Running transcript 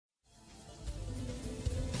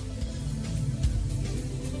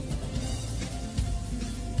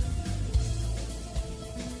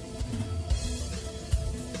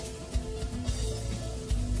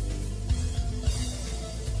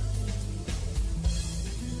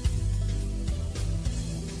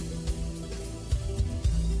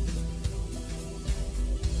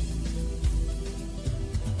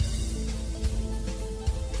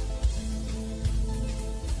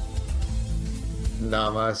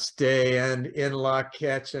Namaste and in la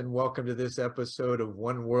catch, and welcome to this episode of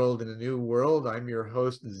One World in a New World. I'm your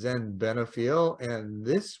host, Zen Benefiel, and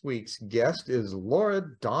this week's guest is Laura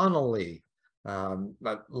Donnelly. I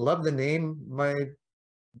love the name. My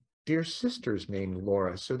dear sister's named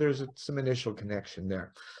Laura, so there's some initial connection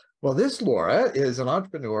there. Well, this Laura is an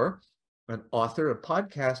entrepreneur, an author, a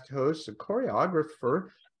podcast host, a choreographer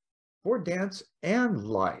for dance and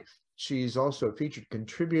life. She's also a featured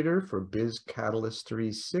contributor for Biz Catalyst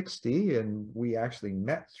 360, and we actually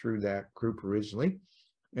met through that group originally.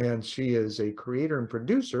 And she is a creator and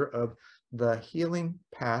producer of the Healing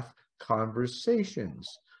Path Conversations.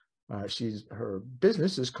 Her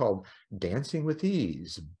business is called Dancing with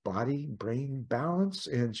Ease, Body Brain Balance,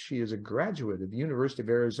 and she is a graduate of the University of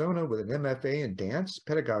Arizona with an MFA in dance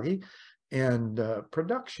pedagogy and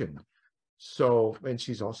production. So, and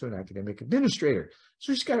she's also an academic administrator.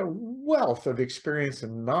 So she's got a wealth of experience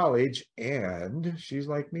and knowledge, and she's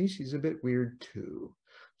like me, she's a bit weird too.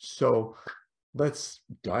 So let's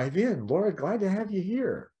dive in. Laura, glad to have you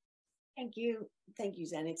here. Thank you. Thank you,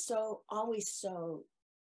 Zen. It's always so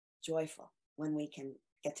joyful when we can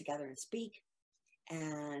get together and speak,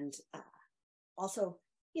 and also,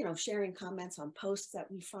 sharing comments on posts that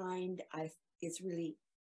we find. It's really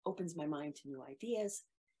opens my mind to new ideas.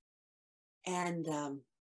 And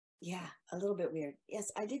yeah, a little bit weird.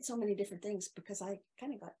 Yes, I did so many different things because I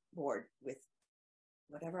kind of got bored with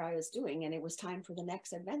whatever I was doing, and it was time for the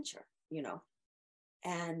next adventure,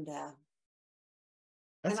 And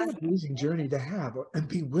that's an amazing journey to have and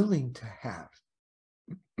be willing to have.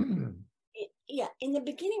 Yeah, in the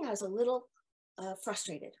beginning, I was a little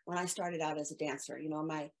frustrated when I started out as a dancer.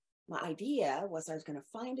 My idea was I was going to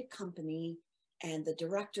find a company, and the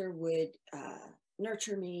director would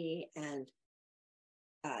nurture me and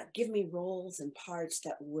give me roles and parts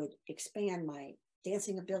that would expand my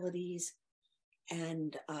dancing abilities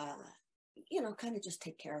and, kind of just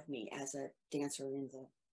take care of me as a dancer in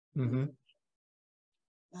the,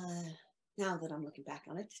 now that I'm looking back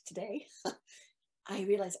on it today, I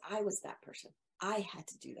realize I was that person. I had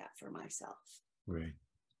to do that for myself. Right.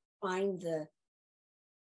 And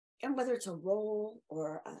whether it's a role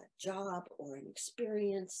or a job or an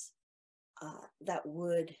experience that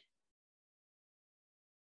would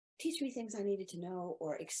teach me things I needed to know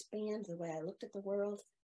or expand the way I looked at the world.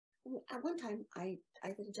 At one time, I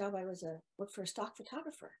did a job. I worked for a stock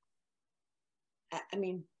photographer. A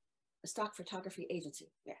stock photography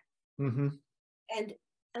agency. Yeah. Mm-hmm. And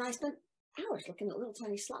I spent hours looking at little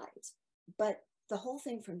tiny slides. But the whole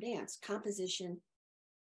thing from dance, composition,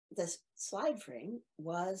 the slide frame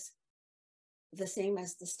was the same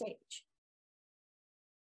as the stage.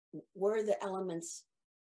 Were the elements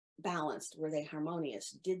balanced? Were they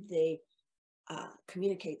harmonious? Did they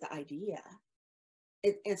communicate the idea?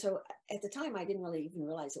 And so at the time, I didn't really even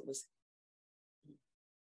realize it was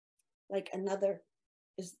like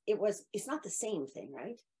it's not the same thing,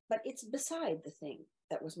 right? But it's beside the thing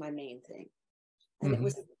that was my main thing. And it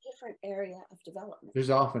was a different area of development. There's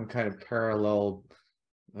often kind of parallel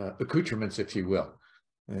accoutrements, if you will,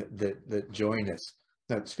 that join us.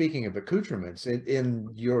 Now, speaking of accoutrements, in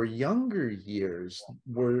your younger years,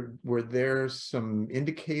 were there some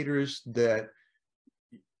indicators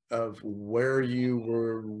of where you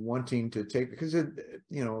were wanting to take? Because a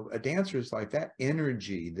dancer is like that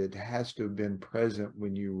energy that has to have been present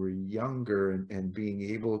when you were younger, and being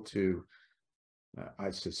able to, I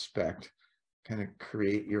suspect, kind of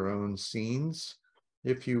create your own scenes,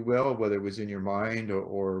 if you will, whether it was in your mind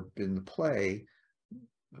or in the play.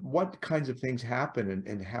 What kinds of things happen,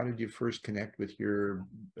 and how did you first connect with your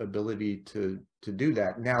ability to do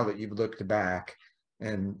that, now that you've looked back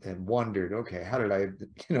and wondered, okay, how did I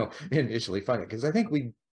initially find it? Because I think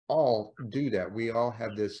we all do that. We all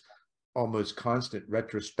have this almost constant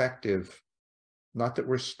retrospective, not that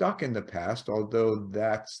we're stuck in the past, although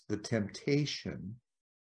that's the temptation,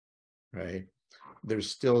 right? There's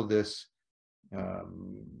still this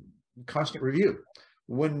constant review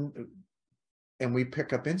and we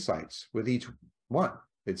pick up insights with each one,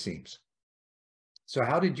 it seems. So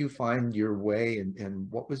how did you find your way, and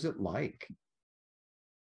what was it like?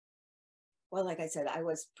 Well, like I said, I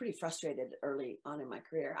was pretty frustrated early on in my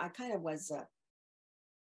career. I kind of was,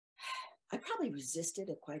 I probably resisted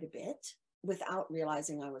it quite a bit without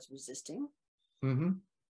realizing I was resisting. Mm-hmm.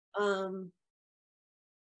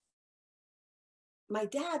 My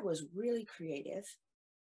dad was really creative.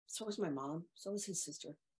 So was my mom. So was his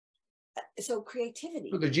sister. So creativity.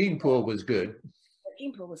 So the gene pool was good. The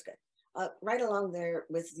gene pool was good. Right along there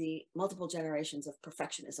with the multiple generations of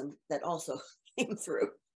perfectionism that also came through.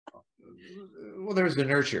 Well, there's the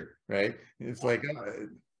nurture, right? It's like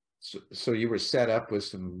So you were set up with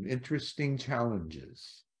some interesting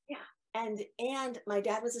challenges. Yeah. And my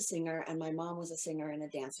dad was a singer and my mom was a singer and a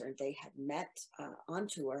dancer. They had met on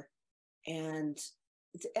tour, and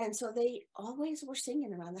so they always were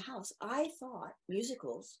singing around the house. I thought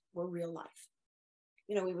musicals were real life.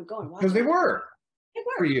 We would go and watch Because they them. were They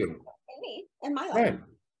for were you. me in my life. Right.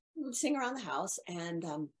 We would sing around the house, and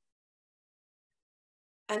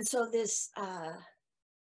so this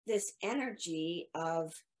energy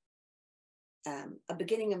of a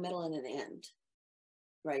beginning, a middle, and an end,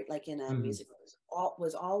 right? Like in a musical,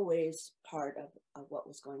 was always part of what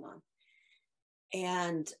was going on.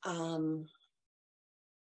 And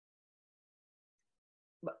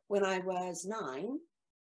but when I was 9,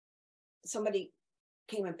 somebody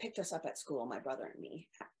came and picked us up at school, my brother and me,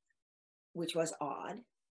 which was odd.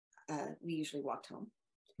 We usually walked home.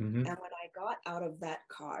 Mm-hmm. And when I got out of that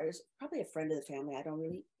car, it was probably a friend of the family. I don't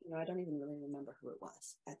even really remember who it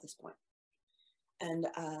was at this point. And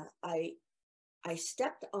I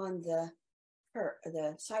stepped on the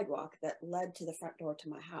sidewalk that led to the front door to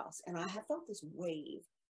my house, and I have felt this wave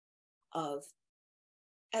of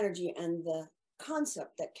energy, and the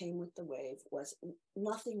concept that came with the wave was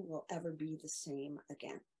nothing will ever be the same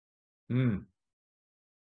again.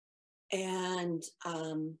 And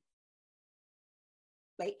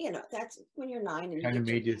like, that's when you're 9 and Kind of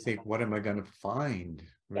made you think, what am I going to find?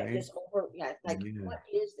 Right. What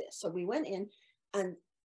is this? So we went in, and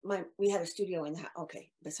we had a studio in the house.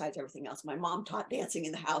 Okay, besides everything else, my mom taught dancing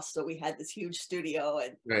in the house, so we had this huge studio,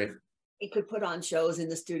 and right. we could put on shows in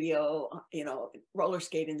the studio, roller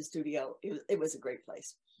skate in the studio. It was a great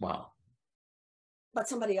place. Wow. But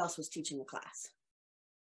somebody else was teaching the class.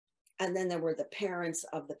 And then there were the parents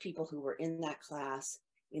of the people who were in that class,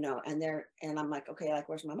 and I'm like, okay, like,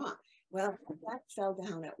 where's my mom? Well, that fell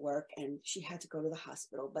down at work and she had to go to the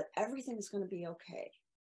hospital, but everything's going to be okay.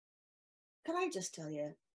 Can I just tell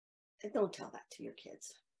you, don't tell that to your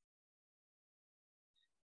kids.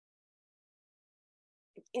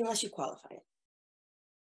 Unless you qualify it.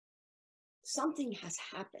 Something has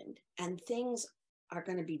happened and things are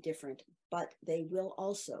going to be different, but they will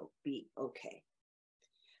also be okay.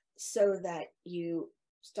 So that you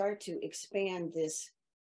start to expand this,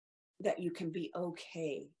 that you can be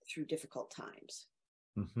okay through difficult times.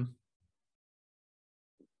 Mm-hmm.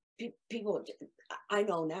 People, I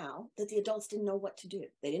know now that the adults didn't know what to do.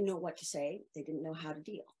 They didn't know what to say. They didn't know how to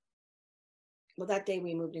deal. Well, that day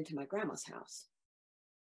we moved into my grandma's house.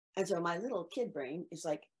 And so my little kid brain is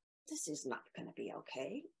like, this is not going to be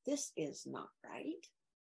okay. This is not right.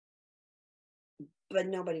 But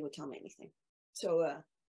nobody would tell me anything. So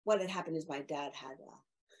what had happened is my dad had,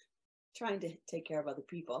 trying to take care of other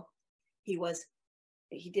people. He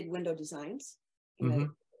did window designs in a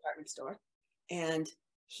department store, and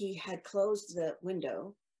he had closed the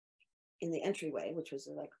window in the entryway, which was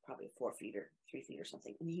like probably 4 feet or 3 feet or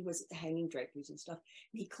something. And he was hanging draperies and stuff.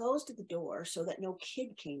 And he closed the door so that no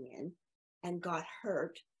kid came in and got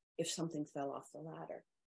hurt if something fell off the ladder.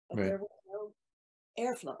 But right. There was no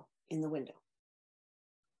airflow in the window.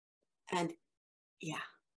 And yeah,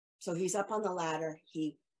 so he's up on the ladder.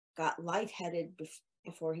 He got lightheaded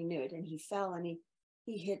before he knew it, and he fell and he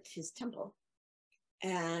hit his temple,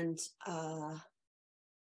 and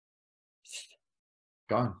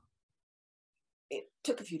gone. It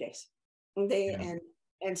took a few days. So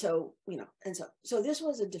this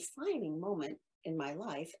was a defining moment in my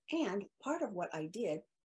life. And part of what I did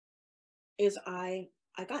is I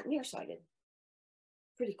got nearsighted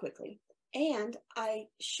pretty quickly, and I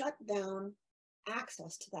shut down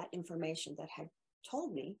access to that information that had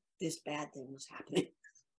told me this bad thing was happening.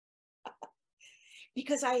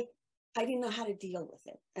 Because I didn't know how to deal with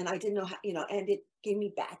it, and I didn't know how, and it gave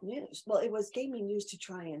me bad news. Well, gave me news to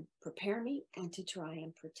try and prepare me and to try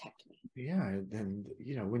and protect me. Yeah, and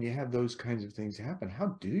when you have those kinds of things happen,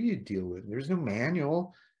 how do you deal with it? There's no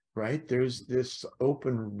manual, right? There's this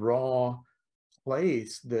open, raw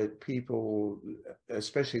place that people,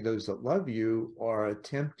 especially those that love you, are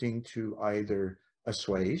attempting to either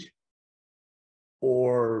assuage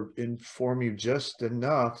or inform you just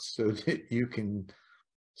enough so that you can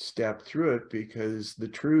step through it, because the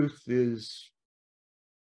truth is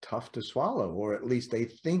tough to swallow, or at least they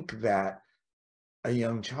think that a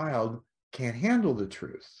young child can't handle the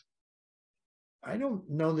truth. I don't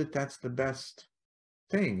know that that's the best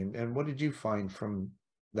thing. And what did you find from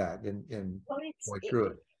that in going through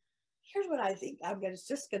it? Here's what I think.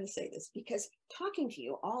 Just going to say this, because talking to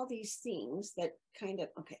you, all these things that kind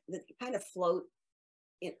of float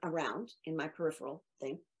around in my peripheral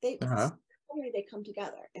thing, they come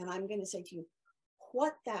together. And I'm going to say to you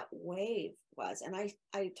what that wave was. And I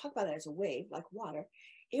talk about it as a wave, like water.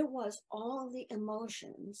 it was all the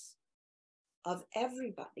emotions of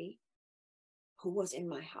everybody who was in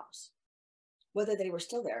my house, whether they were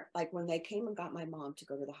still there. Like when they came and got my mom to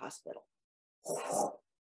go to the hospital,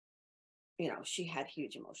 she had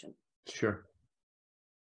huge emotion. Sure.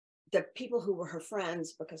 The people who were her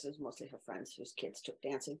friends, because it was mostly her friends whose kids took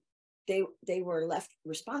dancing, they were left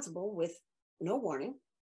responsible with no warning.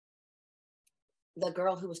 The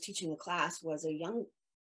girl who was teaching the class was a young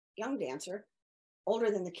dancer,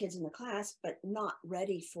 older than the kids in the class, but not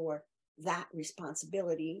ready for that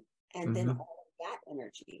responsibility. And then all of that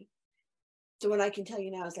energy. So what I can tell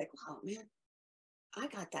you now is like, wow, man, I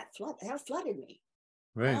got that flooded me.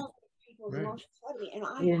 Right. All people's emotions flooded me.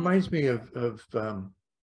 And It reminds me of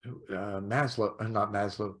Maslow, not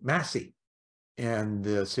Maslow, Massey, and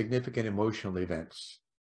the significant emotional events,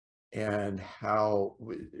 and how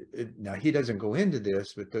now he doesn't go into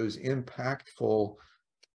this, but those impactful,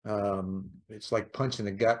 it's like punch in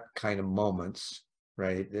the gut kind of moments,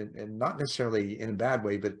 right? And not necessarily in a bad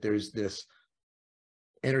way, but there's this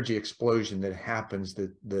energy explosion that happens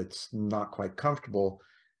that's not quite comfortable,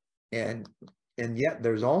 and yet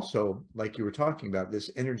there's also, like you were talking about, this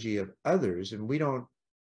energy of others, and we don't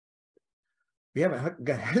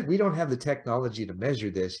have the technology to measure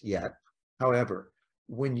this yet. However,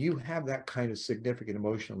 when you have that kind of significant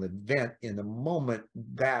emotional event in the moment,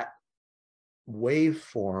 that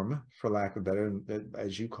waveform, for lack of better,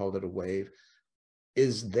 as you called it, a wave,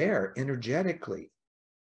 is there energetically.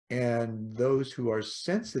 And those who are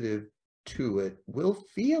sensitive to it will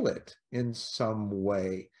feel it in some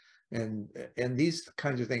way. And these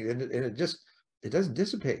kinds of things, and it doesn't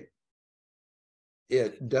dissipate.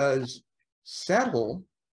 It does settle,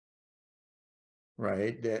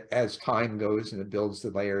 right, as time goes and it builds the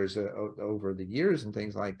layers over the years and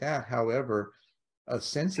things like that. However, a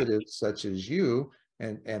sensitive such as you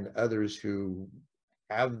and others who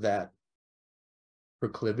have that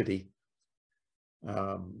proclivity,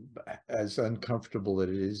 as uncomfortable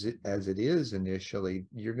as it is initially,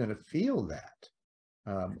 you're going to feel that.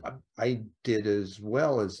 I did as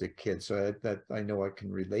well as a kid, so I know I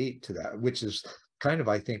can relate to that, which is kind of,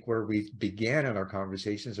 I think, where we began in our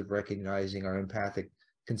conversations of recognizing our empathic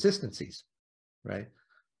consistencies, right?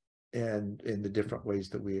 And in the different ways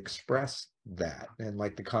that we express that. And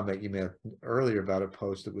like the comment you made earlier about a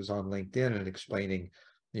post that was on LinkedIn and explaining,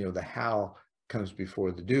 the how comes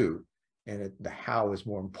before the do. And the how is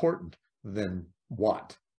more important than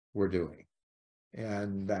what we're doing.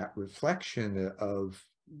 And that reflection of,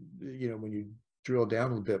 when you drill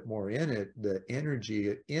down a little bit more in it, the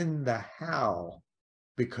energy in the how,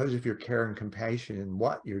 because of your care and compassion in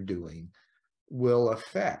what you're doing, will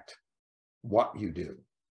affect what you do.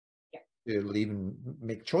 Yeah. It'll even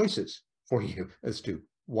make choices for you as to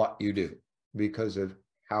what you do because of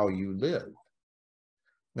how you live.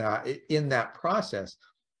 Now, in that process,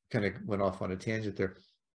 kind of went off on a tangent there,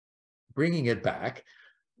 bringing it back,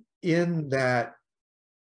 in that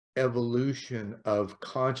evolution of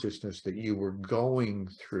consciousness that you were going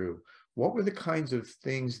through, what were the kinds of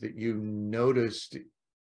things that you noticed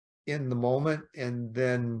in the moment, and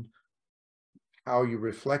then how you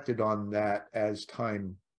reflected on that as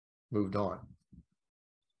time moved on?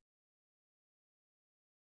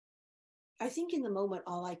 I think in the moment,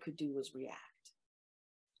 all I could do was react.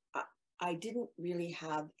 I didn't really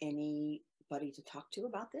have anybody to talk to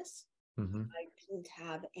about this. I didn't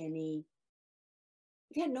have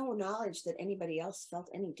had no knowledge that anybody else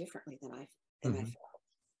felt any differently than I felt.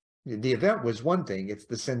 The event was one thing; it's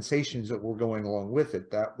the sensations that were going along with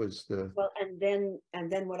it. That was the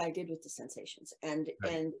and then what I did with the sensations, and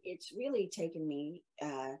it's really taken me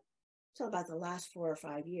till about the last 4 or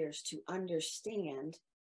 5 years to understand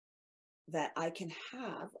that I can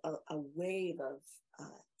have a wave of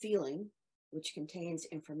feeling which contains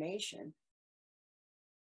information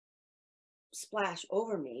splash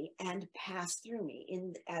over me and pass through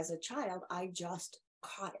me. As a child, I just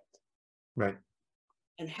caught it, right,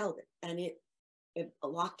 and held it, and it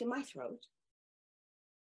locked in my throat.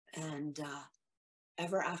 And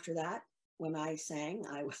ever after that, when I sang,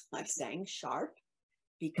 I sang sharp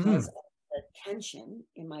because of the tension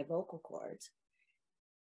in my vocal cords,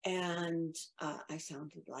 and I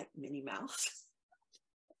sounded like Minnie Mouse.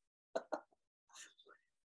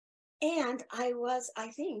 And I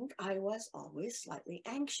think I was always slightly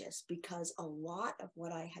anxious because a lot of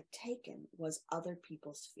what I had taken was other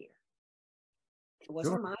people's fear. It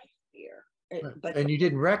wasn't my fear. And you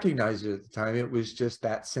didn't recognize it at the time. It was just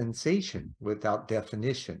that sensation without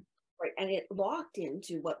definition. Right. And it locked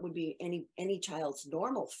into what would be any child's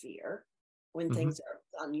normal fear when things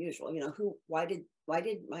are unusual. Why did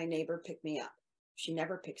my neighbor pick me up? She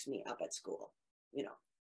never picks me up at school.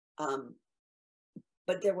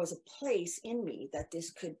 But there was a place in me that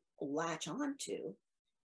this could latch onto.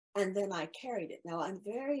 And then I carried it. Now, a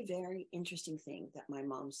very, very interesting thing that my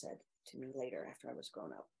mom said to me later after I was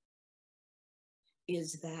grown up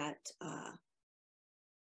is that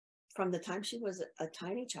from the time she was a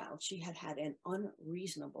tiny child, she had had an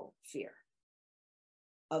unreasonable fear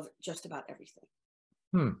of just about everything.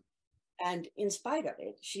 And in spite of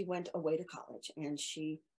it, she went away to college and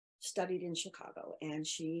she studied in Chicago and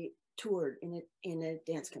she toured in a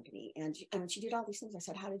dance company. And she did all these things. I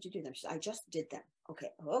said, how did you do them? She said, I just did them.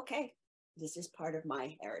 Okay. This is part of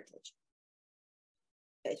my heritage.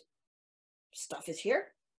 Stuff is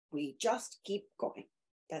here. We just keep going.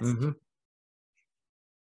 That's it.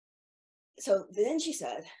 So then she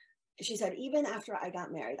said, even after I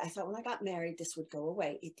got married, I thought when I got married, this would go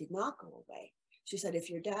away. It did not go away. She said, if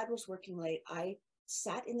your dad was working late, I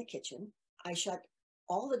sat in the kitchen. I shut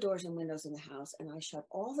all the doors and windows in the house, and I shut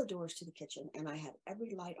all the doors to the kitchen, and I had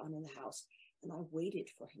every light on in the house, and I waited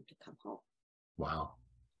for him to come home. Wow.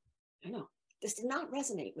 I know. This did not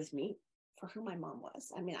resonate with me for who my mom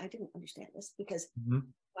was. I mean, I didn't understand this because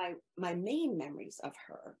my main memories of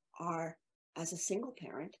her are as a single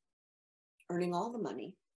parent, earning all the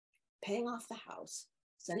money, paying off the house,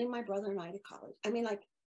 sending my brother and I to college. I mean, like.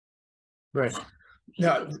 Right.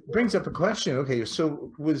 Now, it brings up a question. Okay,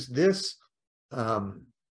 so was this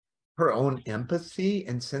her own empathy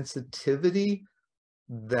and sensitivity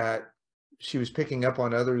that she was picking up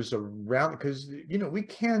on others around? Because, you know, we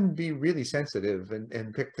can be really sensitive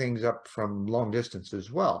and pick things up from long distance as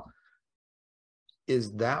well.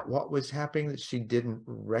 Is that what was happening that she didn't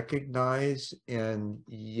recognize and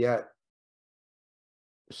yet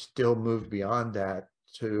still moved beyond that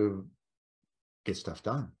to get stuff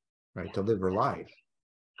done, right? Yeah. To live her life.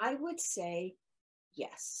 I would say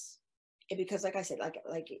yes, because like I said,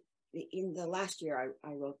 like in the last year,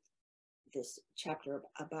 I wrote this chapter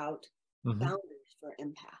about boundaries for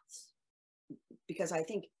empaths, because I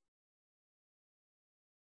think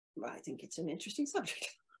it's an interesting subject.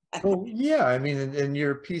 Well, yeah, I mean, and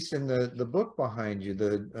your piece in the book behind you,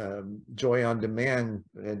 the Joy on Demand,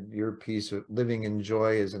 and your piece of Living in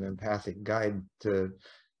Joy as an Empathic Guide to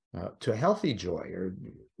Healthy Joy, or,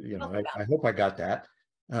 you know, I hope I got that.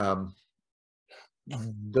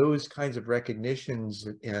 Those kinds of recognitions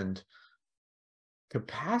and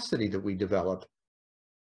capacity that we develop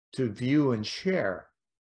to view and share,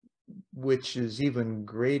 which is even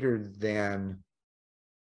greater than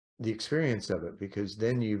the experience of it, because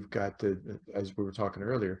then you've got the, as we were talking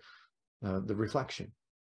earlier, the reflection.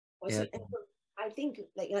 Well, and I think,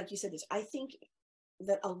 like you said this, I think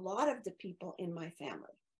that a lot of the people in my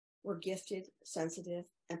family were gifted, sensitive,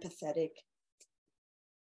 empathetic,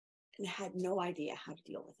 and had no idea how to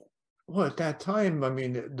deal with it. Well, at that time, I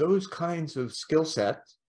mean, those kinds of skill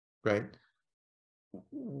sets, right,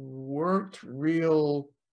 weren't real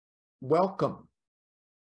welcome.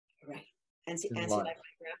 Right. And see, like my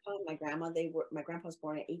grandpa, my grandma, my grandpa was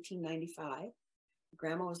born in 1895.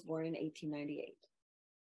 Grandma was born in 1898.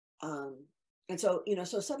 And so, you know,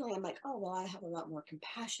 so suddenly I'm like, oh, well, I have a lot more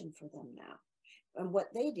compassion for them now. And what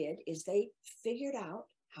they did is they figured out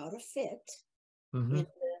how to fit into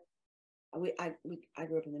I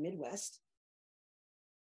grew up in the Midwest.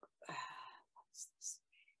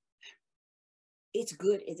 It's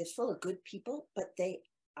good. It's full of good people, but they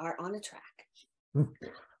are on a track.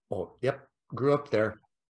 Oh, yep. Grew up there.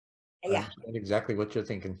 Yeah. Exactly what you're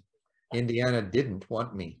thinking. Indiana didn't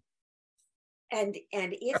want me. And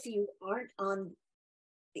if you aren't on,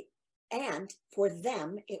 and for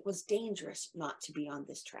them, it was dangerous not to be on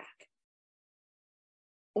this track.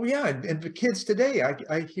 Oh, yeah. And the kids today,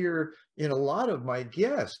 I hear in a lot of my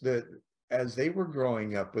guests that as they were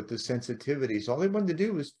growing up with the sensitivities, all they wanted to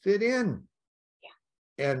do was fit in.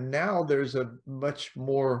 Yeah. And now there's a much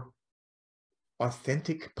more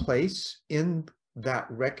authentic place in that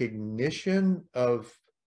recognition of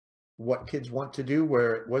what kids want to do,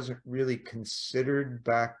 where it wasn't really considered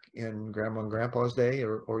back in Grandma and Grandpa's day,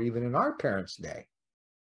 or even in our parents' day.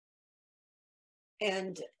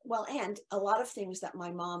 And well, and a lot of things that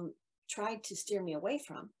my mom tried to steer me away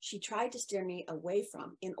from, she tried to steer me away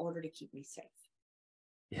from in order to keep me safe.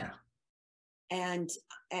 Yeah. And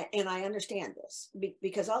I understand this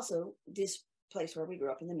because also this place where we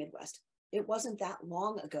grew up in the Midwest, it wasn't that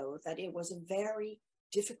long ago that it was a very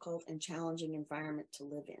difficult and challenging environment to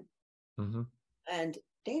live in. And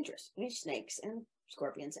dangerous. I mean, snakes and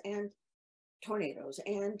scorpions and tornadoes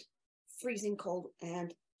and freezing cold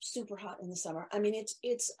and super hot in the summer. I mean, it's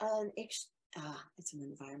an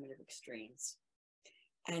environment of extremes.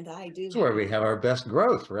 And I do. That's where we have our best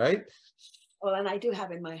growth, right? Well, and I do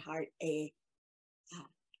have in my heart a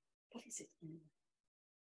what is it?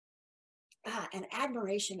 An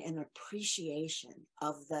admiration and appreciation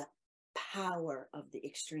of the power of the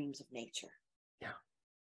extremes of nature. Yeah.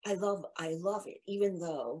 I love it, even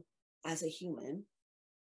though as a human,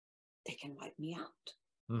 they can wipe me out,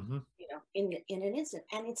 in an instant.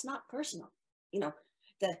 And it's not personal.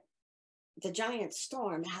 The giant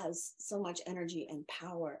storm has so much energy and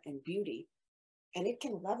power and beauty, and it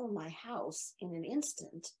can level my house in an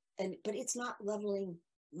instant. But it's not leveling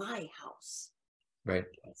my house. Right.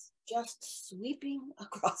 It's just sweeping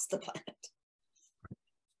across the planet.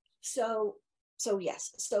 So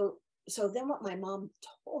yes. So then what my mom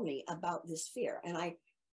told me about this fear, and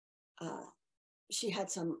she had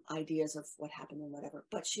some ideas of what happened and whatever,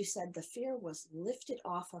 but she said the fear was lifted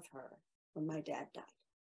off of her when my dad died.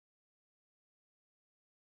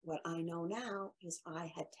 What I know now is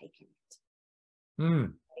I had taken it.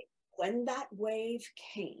 Mm. When that wave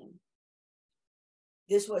came,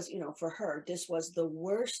 this was, for her, this was the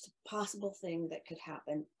worst possible thing that could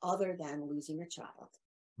happen other than losing a child.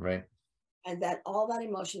 Right. And that all that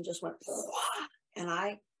emotion just went, and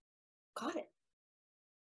I caught it.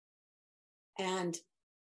 And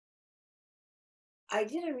I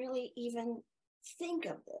didn't really even think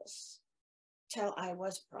of this till I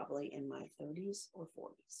was probably in my 30s or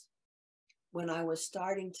 40s, when I was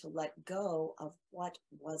starting to let go of what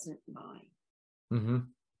wasn't mine. Mm-hmm.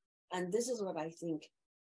 And this is what I think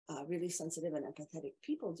really sensitive and empathetic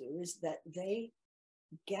people do, is that they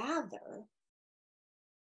gather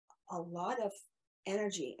a lot of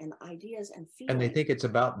energy and ideas and feelings. And they think it's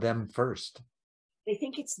about them first. They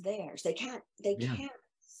think it's theirs. They can't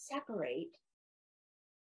separate.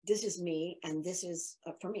 This is me, and this is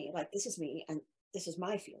for me, like this is me, and this is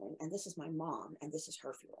my feeling, and this is my mom, and this is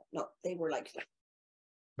her feeling. No, they were like,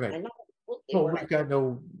 right. And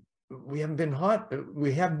We haven't been taught.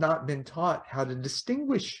 We have not been taught how to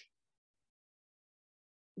distinguish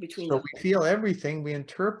between. So we feel everything. We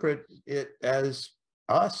interpret it as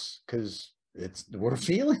us because we're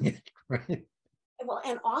feeling it, right? Well,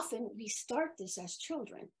 and often we start this as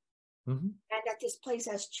children, and at this place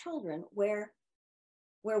as children where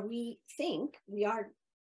we think we are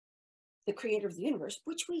the creator of the universe,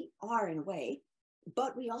 which we are in a way,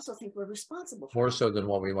 but we also think we're responsible for more it. So than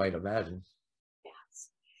what we might imagine. Yes.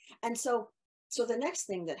 And so the next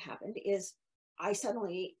thing that happened is I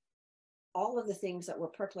suddenly, all of the things that were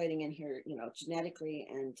percolating in here, genetically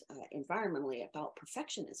and environmentally about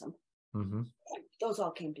perfectionism, those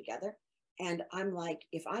all came together. And I'm like,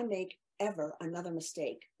 if I make ever another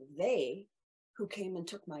mistake, they who came and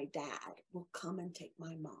took my dad will come and take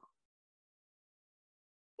my mom.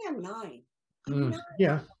 I'm 9. I'm 9.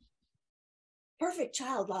 Yeah. Perfect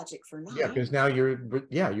child logic for 9. Yeah, because now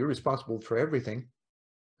you're responsible for everything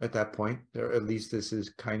at that point. Or at least this is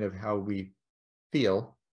kind of how we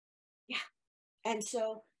feel. Yeah. And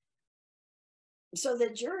so the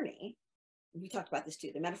journey, we talked about this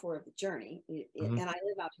too, the metaphor of the journey. And I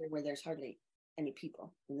live out here where there's hardly any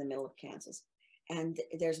people, in the middle of Kansas. And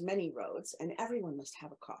there's many roads, and everyone must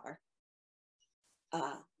have a car.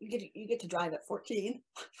 You get to drive at 14.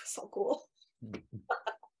 So cool.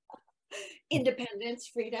 Independence,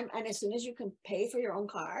 freedom, and as soon as you can pay for your own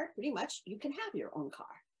car, pretty much you can have your own car.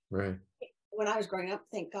 Right. When I was growing up,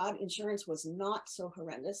 thank God, insurance was not so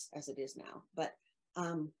horrendous as it is now. But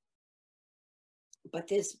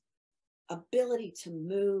this ability to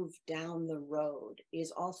move down the road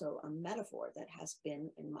is also a metaphor that has been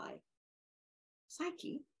in my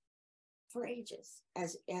psyche for ages,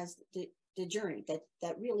 as the journey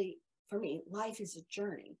that really, for me, life is a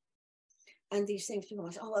journey. And these things, people are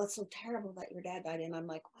like, oh, that's so terrible that your dad died. And I'm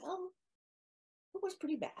like, well, it was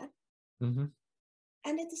pretty bad. And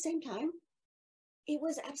at the same time, it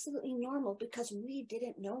was absolutely normal because we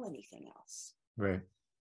didn't know anything else. Right.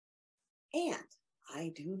 And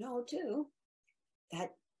I do know too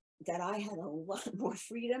that I had a lot more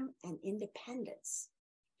freedom and independence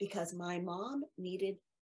because my mom needed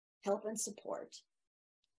help and support.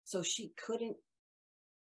 So she couldn't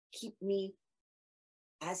keep me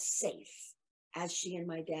as safe as she and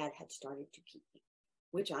my dad had started to keep me,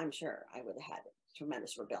 which I'm sure I would have had a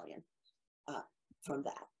tremendous rebellion from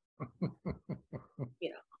that.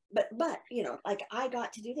 But like I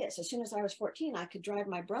got to do this. As soon as I was 14, I could drive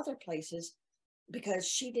my brother places because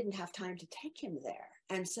she didn't have time to take him there.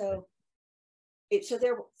 And so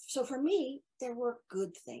for me, there were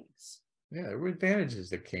good things. Yeah, there were advantages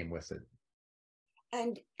that came with it.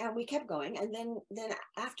 And we kept going. And then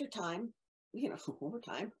after time, over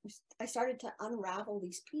time, I started to unravel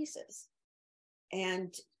these pieces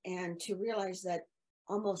and to realize that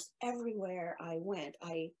almost everywhere I went,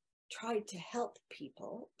 I tried to help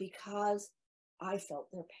people because I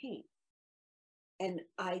felt their pain. And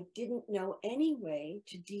I didn't know any way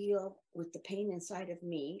to deal with the pain inside of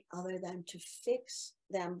me other than to fix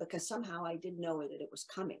them, because somehow I did know that it was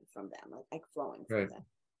coming from them, like flowing from them.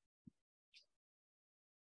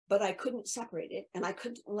 But I couldn't separate it, and I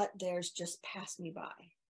couldn't let theirs just pass me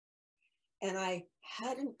by. And I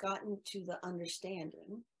hadn't gotten to the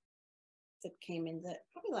understanding that came in the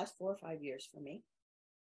probably last 4 or 5 years for me,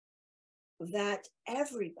 that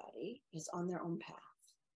everybody is on their own path.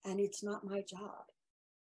 And it's not my job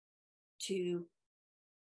to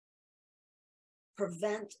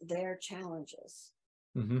prevent their challenges.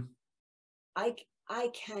 Mm-hmm. I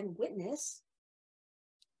can witness,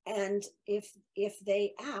 and if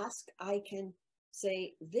they ask, I can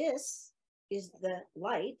say, this is the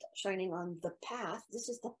light shining on the path. This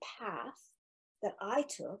is the path that I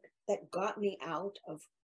took that got me out of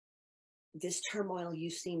this turmoil you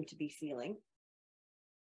seem to be feeling.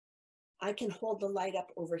 I can hold the light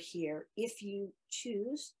up over here if you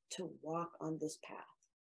choose to walk on this path.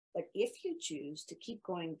 But if you choose to keep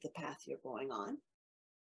going the path you're going on,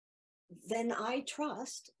 then I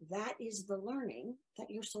trust that is the learning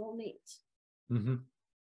that your soul needs. Mm-hmm.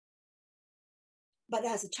 But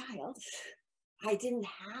as a child, I didn't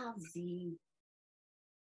have the,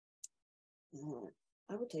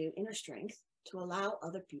 I would tell you, inner strength to allow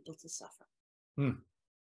other people to suffer.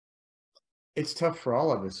 It's tough for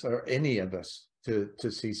all of us, or any of us,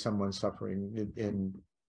 to see someone suffering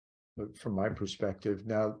from my perspective.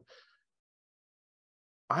 Now,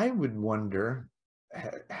 I would wonder,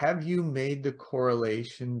 have you made the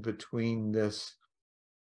correlation between this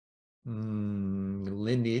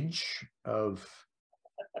lineage of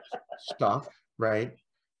stuff, right,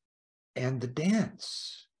 and the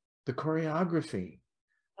dance, the choreography,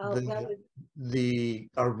 the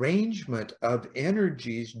arrangement of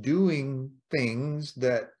energies doing things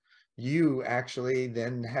that you actually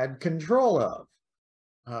then had control of?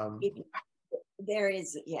 There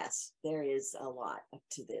is, yes, there is a lot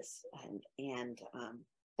to this, and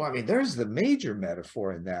well, I mean, there's the major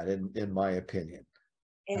metaphor in that, in my opinion,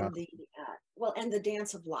 and and the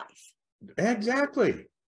dance of life. Exactly.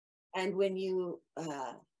 And when you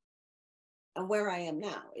and where I am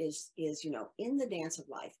now is in the dance of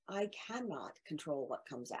life, I cannot control what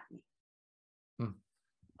comes at me.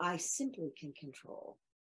 I simply can control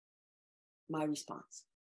my response.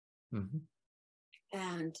 Mm-hmm.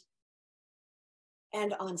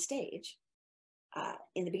 And on stage,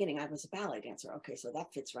 in the beginning, I was a ballet dancer. Okay, so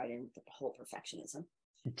that fits right in with the whole perfectionism.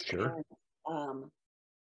 Sure. And,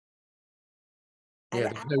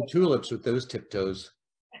 yeah, there's no tulips with those tiptoes.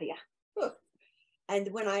 Yeah. And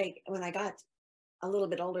when I got a little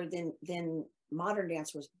bit older, then modern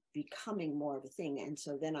dance was becoming more of a thing. And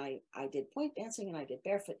so then I did point dancing and I did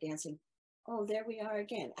barefoot dancing. Oh, there we are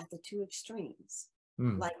again at the two extremes.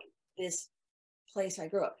 Like this place I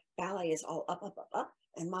grew up, ballet is all up, up, up, up,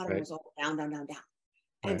 and modern was all down, down, down, down.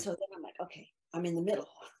 And so then I'm like, okay, I'm in the middle.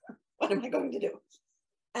 What am I going to do?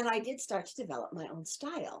 And I did start to develop my own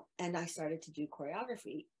style, and I started to do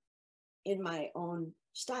choreography in my own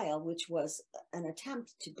style, which was an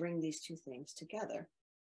attempt to bring these two things together.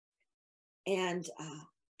 And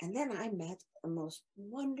then I met the most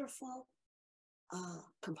wonderful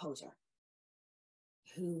composer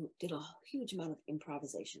who did a huge amount of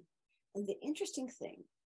improvisation. And the interesting thing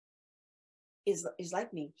is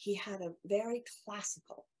like me, he had a very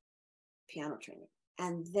classical piano training,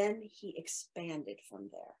 and then he expanded from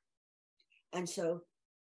there. And so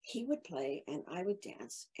he would play and I would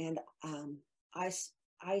dance, and I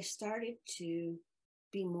started to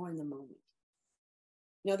be more in the moment.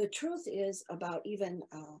 Now, the truth is about even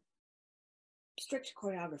strict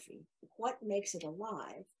choreography, what makes it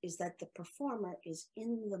alive is that the performer is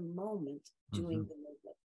in the moment doing the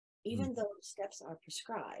movement. Even though steps are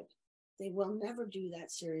prescribed, they will never do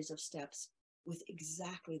that series of steps with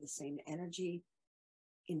exactly the same energy,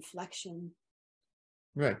 inflection.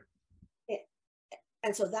 Right.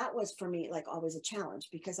 And so that was for me like always a challenge,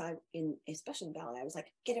 because especially in ballet, I was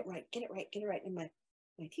like, get it right, get it right, get it right. And my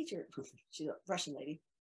teacher, she's a Russian lady,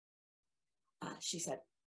 she said,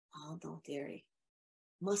 oh no, dearie,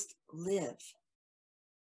 must live.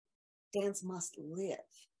 Dance must live.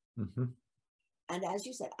 And as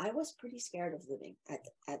you said, I was pretty scared of living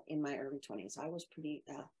in my early 20s. I was pretty,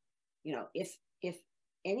 if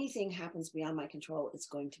anything happens beyond my control, it's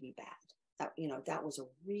going to be bad. That was a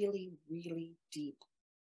really, really deep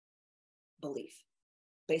belief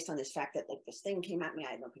based on this fact that like this thing came at me,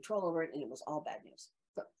 I had no control over it, and it was all bad news.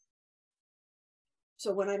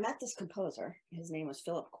 So when I met this composer, his name was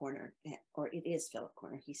Philip Corner, or it is Philip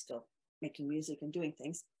Corner. He's still making music and doing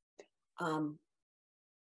things.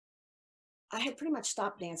 I had pretty much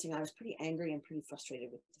stopped dancing. I was pretty angry and pretty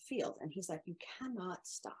frustrated with the field. And he's like, you cannot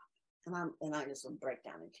stop. And I just would break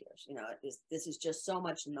down in tears. You know, this is just so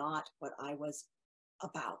much not what I was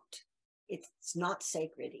about. It's not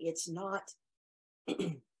sacred. It's not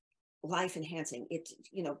life enhancing. It's,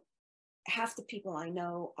 you know, half the people I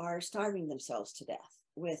know are starving themselves to death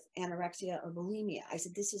with anorexia or bulimia. I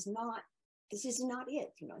said, this is not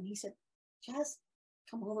it, you know. And he said, just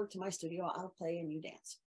come over to my studio. I'll play and you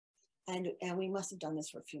dance. And we must have done this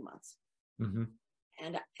for a few months. Mm-hmm.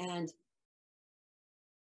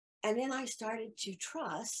 And then I started to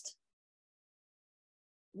trust,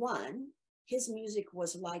 one, his music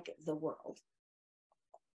was like the world,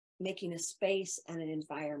 making a space and an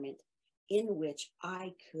environment in which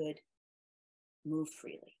I could move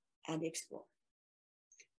freely and explore.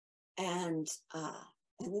 And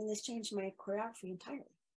then this changed my choreography entirely.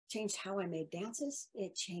 Changed how I made dances.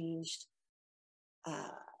 It changed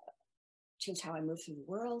how I moved through the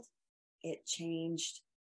world. It changed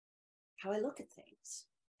how I look at things.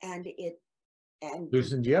 And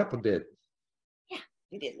Loosened you up a bit. Yeah,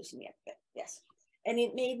 it did loosen me up a bit, yes. And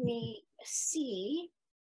it made me see,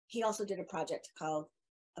 he also did a project called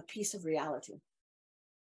A Piece of Reality,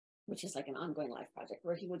 which is like an ongoing life project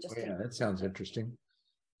where he would just that sounds interesting.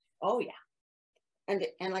 Oh yeah. And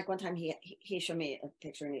like one time he showed me a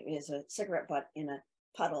picture, and it was a cigarette butt in a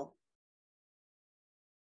puddle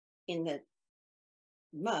in the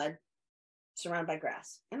mud surrounded by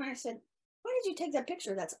grass. And I said, why did you take that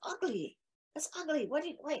picture? That's ugly. That's ugly.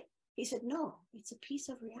 Wait. He said, no, it's a piece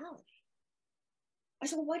of reality. I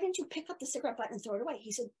said, well, why didn't you pick up the cigarette butt and throw it away?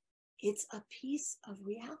 He said, it's a piece of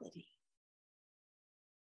reality.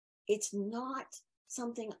 It's not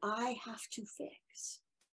something I have to fix.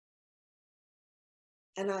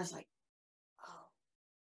 And I was like, oh,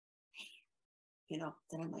 man. You know,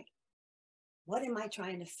 then I'm like, what am I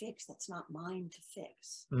trying to fix that's not mine to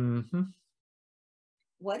fix? Mm-hmm.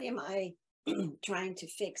 What am I trying to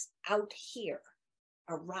fix out here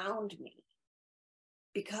around me?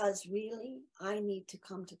 Because really, I need to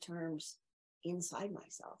come to terms inside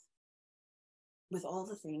myself with all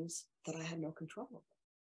the things that I have no control over.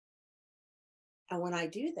 And when I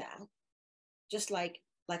do that, just like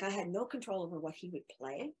I had no control over what he would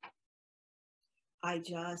play, I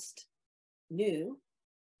just knew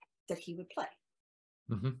that he would play.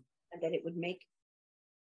 Mm-hmm. And that it would make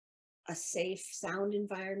a safe sound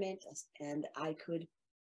environment, and I could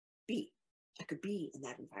be in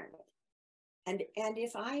that environment. And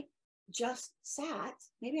if I just sat,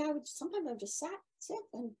 maybe sometimes I would just sit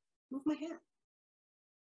and move my hand.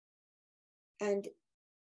 And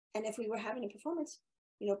if we were having a performance,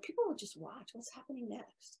 you know, people would just watch what's happening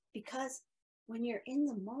next. Because when you're in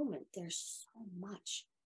the moment, there's so much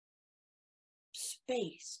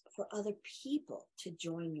space for other people to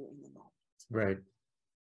join you in the moment. Right.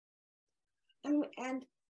 And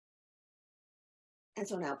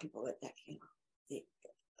so now people that, you know,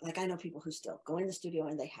 like I know people who still go in the studio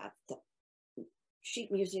and they have the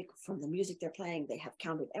sheet music from the music they're playing. They have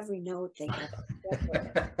counted every note. They have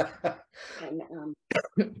and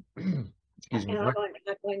excuse me. I'm going to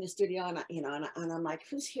the studio, and and I'm like,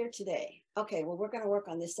 who's here today? Okay, well, we're going to work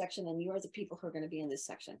on this section, and you're the people who are going to be in this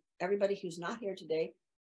section. Everybody who's not here today,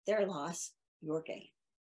 their loss, your gain.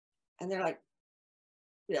 And they're like,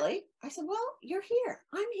 really? I said, well, you're here.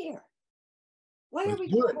 I'm here. Why are we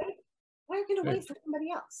going to wait? Why are we going to wait for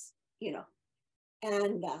somebody else? You know,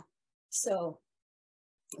 and so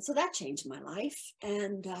that changed my life.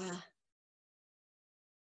 And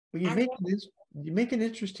well, you make an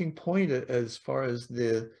interesting point as far as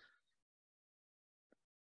the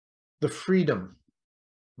freedom,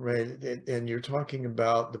 right? And you're talking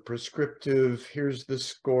about the prescriptive, here's the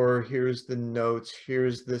score, here's the notes,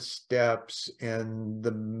 here's the steps, and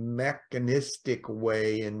the mechanistic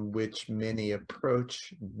way in which many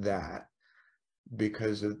approach that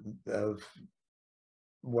because of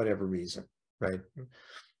whatever reason, right?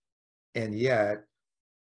 And yet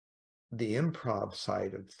the improv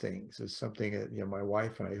side of things is something that, you know, my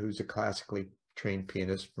wife and I, who's a classically trained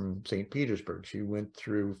pianist from St. Petersburg, she went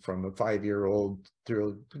through from a 5-year-old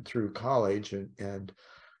through college and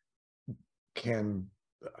can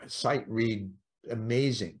sight read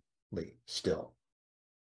amazingly still.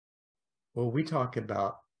 Well, we talk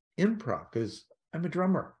about improv because I'm a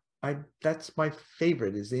drummer. That's my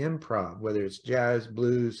favorite, is the improv, whether it's jazz,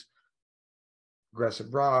 blues,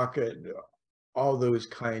 progressive rock, all those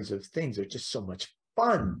kinds of things are just so much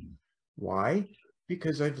fun. Why?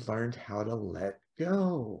 Because I've learned how to let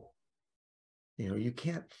go. You know, you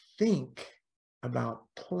can't think about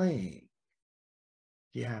playing.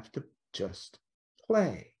 You have to just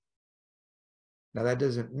play. Now, that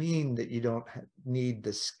doesn't mean that you don't need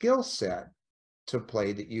the skill set to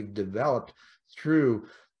play that you've developed through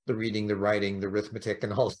the reading, the writing, the arithmetic,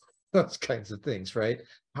 and all those kinds of things, right?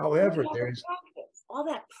 However, there's all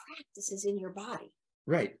that practice is in your body.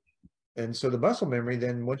 Right. And so the muscle memory,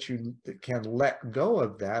 then once you can let go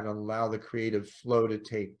of that and allow the creative flow to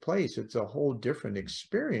take place, it's a whole different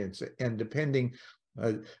experience. And depending,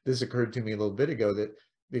 this occurred to me a little bit ago, that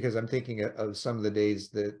because I'm thinking of some of the days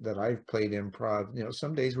that I've played improv,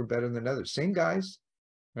 some days were better than others. Same guys,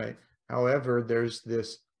 right? However, there's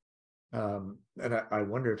this, and I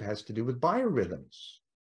wonder if it has to do with biorhythms,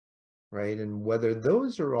 right? And whether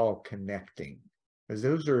those are all connecting, because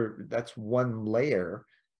that's one layer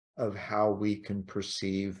of how we can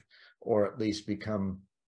perceive, or at least become,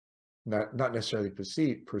 not necessarily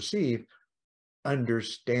perceive,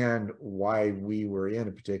 understand why we were in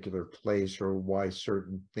a particular place, or why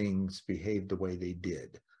certain things behaved the way they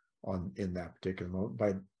did in that particular moment,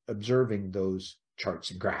 by observing those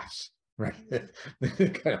charts and graphs, right?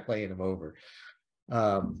 Kind of laying them over.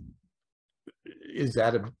 Is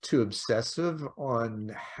that too obsessive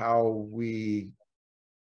on how we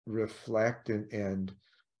reflect and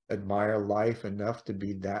admire life enough to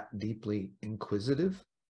be that deeply inquisitive?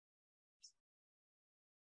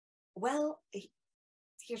 Well,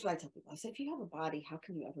 here's what I tell people. I say, if you have a body, how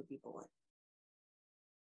can you ever be bored?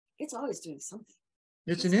 It's always doing something.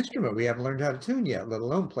 It's an instrument we haven't learned how to tune yet, let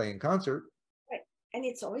alone play in concert. Right. And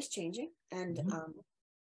it's always changing and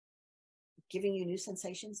giving you new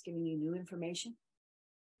sensations, giving you new information.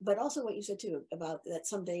 But also what you said too, about that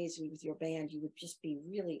some days with your band, you would just be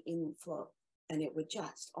really in flow and it would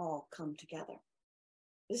just all come together.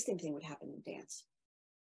 The same thing would happen in dance.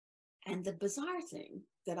 And the bizarre thing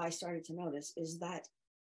that I started to notice is that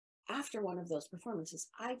after one of those performances,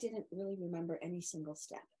 I didn't really remember any single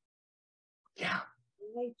step. Yeah.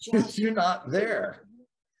 You're not there.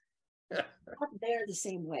 Not there the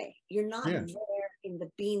same way. You're not there in the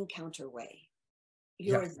bean counter way.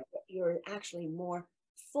 You're actually more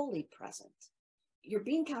fully present. Your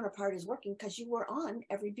bean counterpart is working because you were on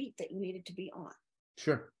every beat that you needed to be on.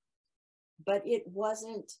 Sure. But it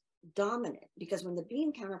wasn't dominant, because when the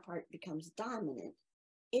bean counterpart becomes dominant,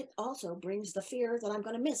 it also brings the fear that I'm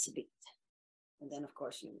going to miss a beat. And then, of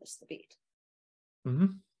course, you miss the beat. Mm-hmm.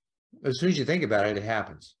 As soon as you think about it, it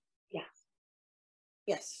happens. Yeah.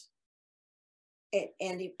 Yes.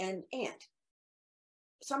 And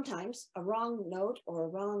sometimes a wrong note or a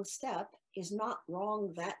wrong step is not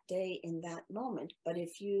wrong that day in that moment. But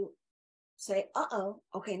if you say,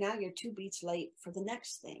 okay, now you're 2 beats late for the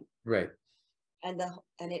next thing. Right. And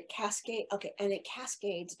it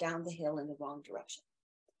cascades down the hill in the wrong direction.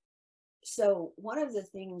 So one of the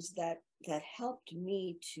things that helped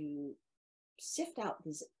me to sift out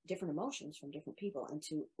these different emotions from different people and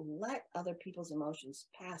to let other people's emotions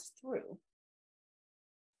pass through,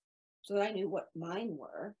 so that I knew what mine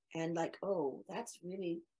were, and like, oh, that's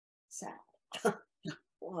really sad.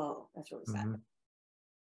 Whoa, that's really sad.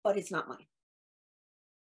 But it's not mine.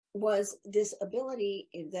 Was this ability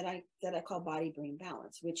that I call body brain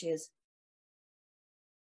balance, which is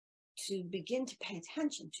to begin to pay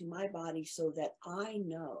attention to my body so that I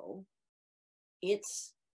know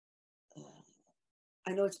it's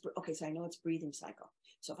okay, so I know it's breathing cycle.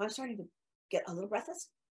 So if I'm starting to get a little breathless,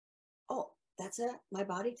 oh, that's my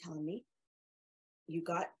body telling me you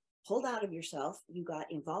got pulled out of yourself, you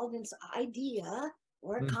got involved in some idea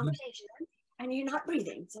or a conversation, and you're not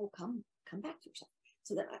breathing. So come back to yourself.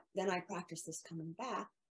 So then I practice this coming back.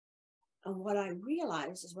 And what I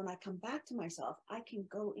realize is when I come back to myself, I can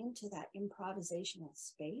go into that improvisational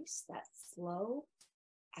space, that flow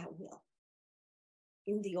at will.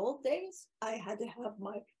 In the old days, I had to have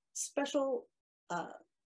my special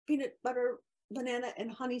peanut butter, banana,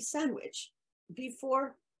 and honey sandwich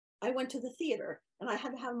before I went to the theater. And I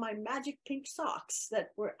had to have my magic pink socks that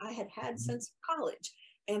I had since college.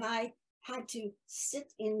 And I had to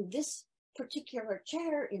sit in this particular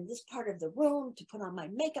chair in this part of the room to put on my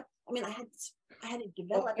makeup. I mean, I had to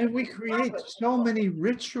develop. And we create so many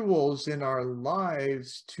rituals in our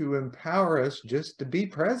lives to empower us just to be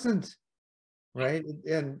present, right?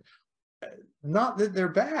 And not that they're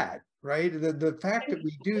bad, right? The fact that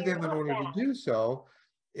we do them in order to do so,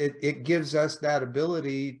 it gives us that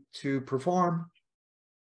ability to perform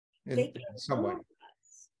in some way.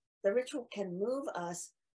 The ritual can move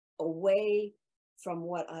us away from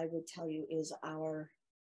what I would tell you is our,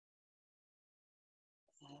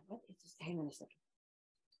 hang on a second.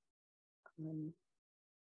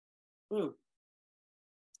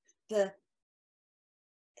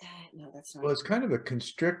 No, that's not. Well, it's kind of a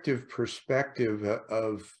constrictive perspective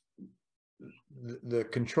of the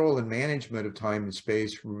control and management of time and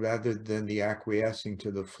space rather than the acquiescing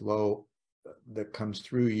to the flow that comes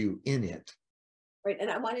through you in it. Right.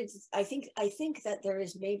 And I think that there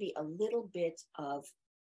is maybe a little bit of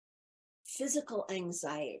physical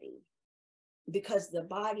anxiety because the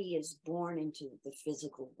body is born into the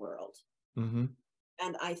physical world. Mm-hmm.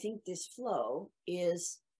 And I think this flow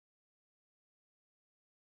is,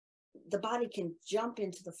 the body can jump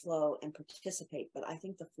into the flow and participate, but I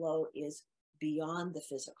think the flow is beyond the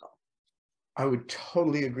physical. I would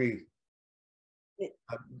totally agree.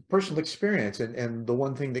 Personal experience, and the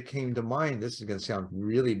one thing that came to mind, this is going to sound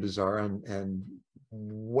really bizarre and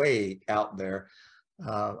way out there.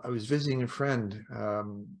 I was visiting a friend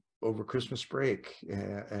over Christmas break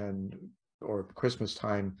or Christmas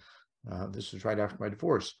time. This was right after my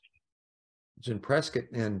divorce. It was in Prescott,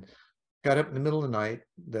 and got up in the middle of the night.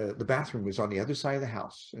 The bathroom was on the other side of the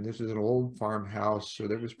house, and this was an old farmhouse, so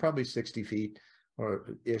there was probably 60 feet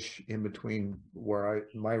or ish in between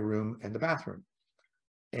my room and the bathroom.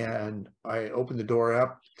 And I opened the door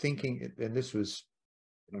up thinking, and this was,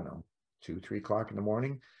 I don't know, 2-3 o'clock in the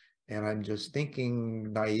morning. And I'm just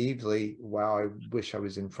thinking naively, wow, I wish I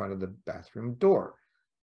was in front of the bathroom door.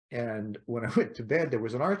 And when I went to bed, there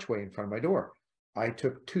was an archway in front of my door. I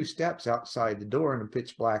took 2 steps outside the door in a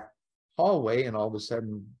pitch black hallway, and all of a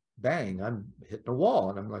sudden, bang, I'm hitting a wall.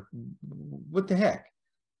 And I'm like, what the heck?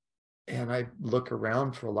 And I look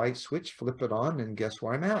around for a light switch, flip it on, and guess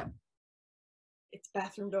where I'm at? It's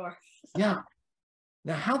bathroom door. Yeah.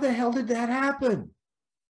 Now, how the hell did that happen?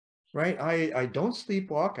 Right? I don't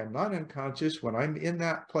sleepwalk. I'm not unconscious. When I'm in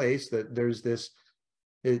that place, that there's this,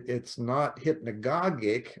 it's not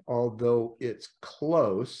hypnagogic, although it's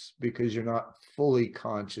close because you're not fully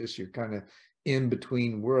conscious. You're kind of in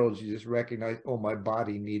between worlds. You just recognize, oh, my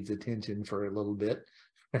body needs attention for a little bit.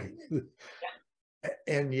 Right?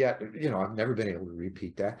 And yet, I've never been able to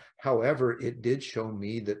repeat that. However, it did show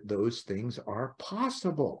me that those things are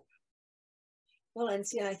possible. Well, and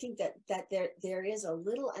see, I think that there is a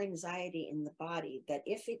little anxiety in the body that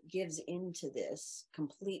if it gives into this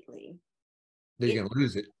completely, then you're going to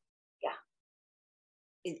lose it.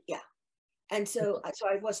 Yeah. Yeah. And so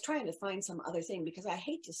I was trying to find some other thing, because I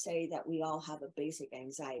hate to say that we all have a basic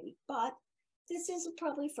anxiety, but this is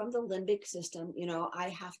probably from the limbic system. I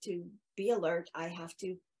have to be alert. I have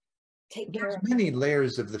to take care of many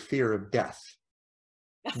layers of the fear of death,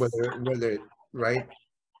 whether right.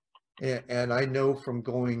 And I know from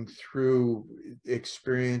going through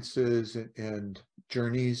experiences and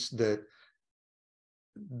journeys that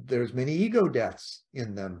there's many ego deaths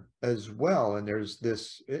in them as well. And there's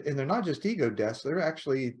this, and they're not just ego deaths, they're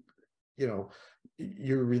actually,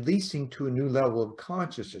 you're releasing to a new level of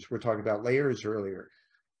consciousness. We're talking about layers earlier.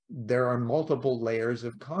 There are multiple layers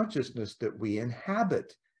of consciousness that we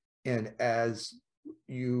inhabit. And as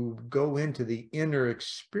you go into the inner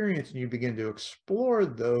experience and you begin to explore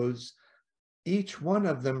those, each one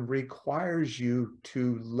of them requires you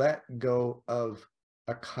to let go of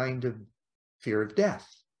a kind of fear of death,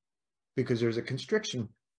 because there's a constriction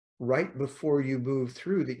right before you move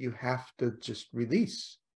through that you have to just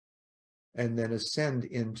release and then ascend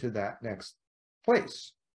into that next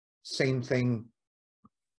place. Same thing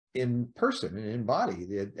in person and in body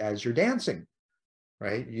as you're dancing,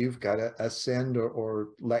 right? You've got to ascend or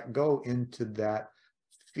let go into that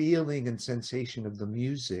feeling and sensation of the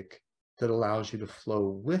music that allows you to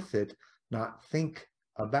flow with it, not think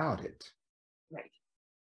about it. Right.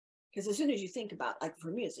 Because as soon as you think about, like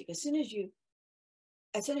for music, as soon as you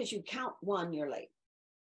count 1, you're late.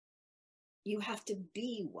 You have to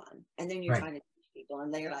be 1. And then you're trying to teach people,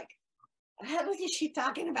 and they're like, what is she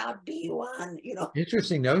talking about? Be 1,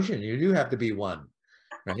 Interesting notion. You do have to be 1,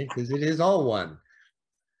 right? Because it is all 1.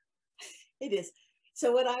 It is.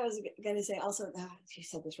 So what I was going to say also, she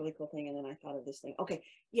said this really cool thing, and then I thought of this thing. Okay.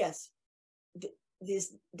 Yes.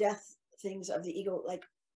 These death things of the ego,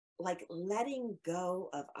 like letting go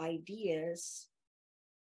of ideas.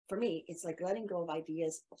 For me, it's like letting go of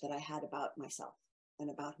ideas that I had about myself and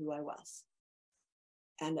about who I was,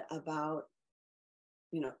 and about,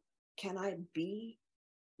 can I be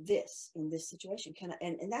this in this situation? Can I,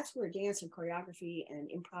 and that's where dance and choreography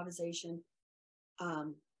and improvisation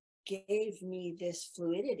gave me this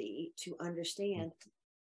fluidity to understand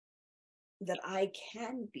that I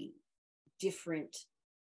can be different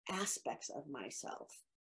aspects of myself.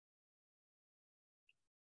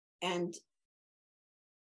 And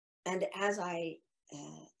as I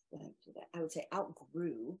would say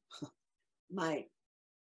outgrew my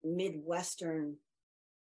Midwestern,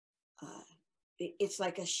 it's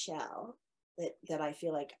like a shell that I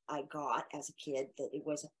feel like I got as a kid, that it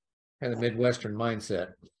was And the Midwestern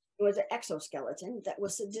mindset. It was an exoskeleton that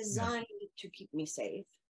was designed to keep me safe.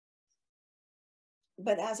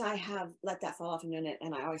 But as I have let that fall off in a minute,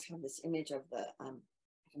 and I always have this image of the, I don't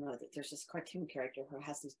know, there's this cartoon character who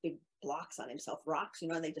has these big blocks on himself, rocks,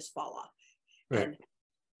 they just fall off. Right.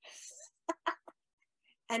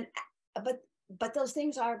 And but those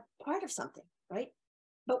things are part of something, right?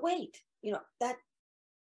 But wait, that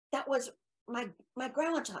was my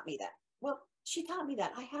grandma taught me that. Well, she taught me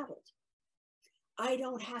that. I have it. I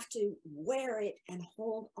don't have to wear it and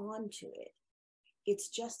hold on to it. It's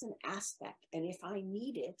just an aspect. And if I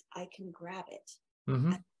need it, I can grab it at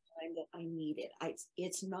the time that I need it.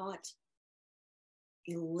 It's not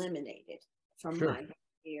eliminated from my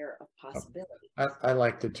sphere of possibility. I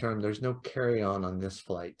like the term, there's no carry-on this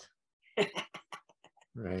flight.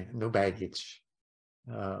 Right? No baggage.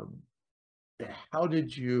 How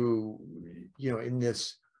did you, in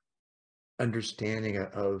this understanding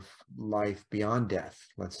of life beyond death,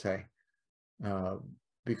 let's say,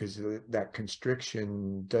 because that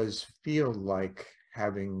constriction does feel like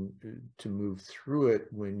having to move through it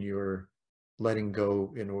when you're letting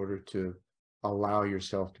go in order to allow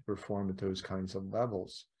yourself to perform at those kinds of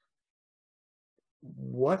levels.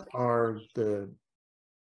 What are the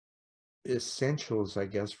essentials, I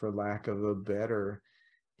guess, for lack of a better,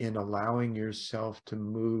 in allowing yourself to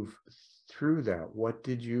move through that? What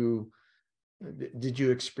did you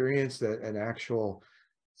experience an actual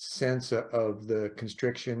sense of the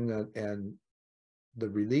constriction and the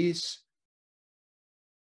release?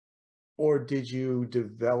 Or did you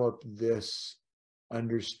develop this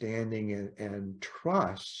understanding and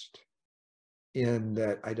trust in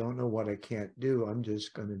that I don't know what I can't do, I'm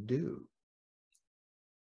just going to do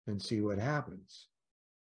and see what happens?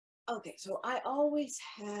 Okay, so I always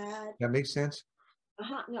had... That makes sense?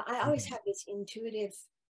 No, I always had this intuitive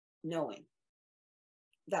knowing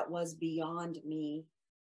that was beyond me,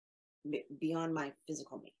 beyond my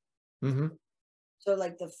physical me. Mm-hmm. So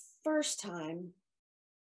like the first time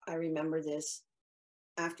I remember this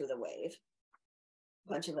after the wave,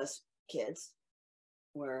 a bunch of us kids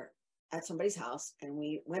were at somebody's house and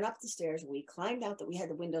we went up the stairs. We climbed out, that we had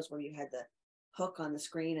the windows where you had the hook on the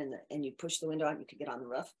screen and you push the window out and you could get on the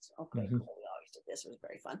roof. So, okay, cool. We always did this. It was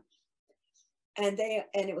very fun. And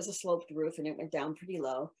it was a sloped roof and it went down pretty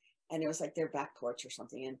low. And it was like their back porch or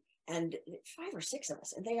something. And 5 or 6 of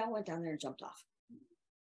us, and they all went down there and jumped off.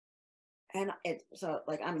 And so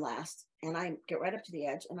like I'm last, and I get right up to the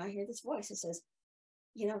edge and I hear this voice that says,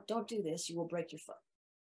 don't do this. You will break your foot.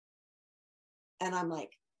 And I'm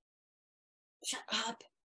like, shut up.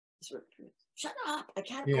 Shut up. I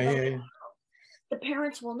can't go back. The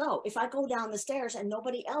parents will know. If I go down the stairs and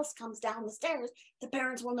nobody else comes down the stairs, the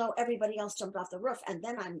parents will know everybody else jumped off the roof. And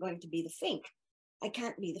then I'm going to be the fink. I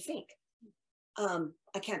can't be the fink.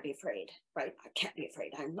 I can't be afraid, right? I can't be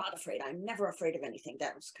afraid. I'm not afraid. I'm never afraid of anything.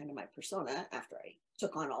 That was kind of my persona after I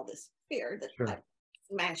took on all this fear that I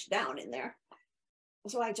smashed down in there.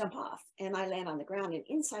 So I jump off and I land on the ground, and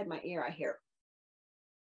inside my ear, I hear.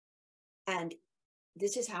 And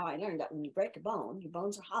this is how I learned that when you break a bone, your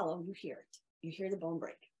bones are hollow, you hear it. You hear the bone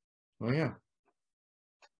break. Oh, yeah.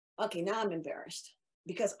 Okay, now I'm embarrassed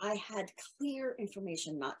because I had clear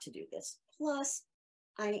information not to do this. Plus,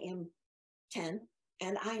 I am 10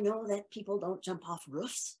 and I know that people don't jump off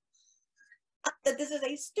roofs. That this is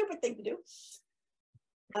a stupid thing to do.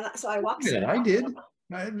 So I walk. I did.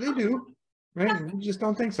 They do. Right? You just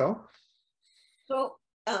don't think so. So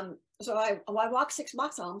I walked 6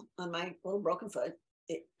 blocks home on my little broken foot.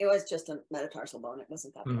 It was just a metatarsal bone. It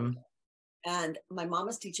wasn't that bad. And my mom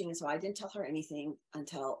was teaching, and so I didn't tell her anything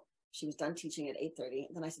until she was done teaching at 8:30.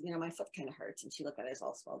 And then I said, my foot kind of hurts. And she looked at it, it's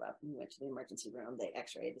all swelled up. And we went to the emergency room. They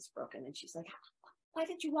x-rayed, it's broken. And she's like, why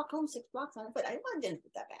did you walk home 6 blocks on it? But I didn't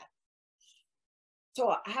hurt that bad. So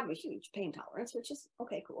I have a huge pain tolerance, which is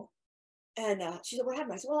okay, cool. And she said, what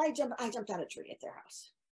happened? I said, well, I jumped out of a tree at their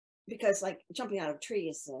house. Because like jumping out of a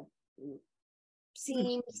tree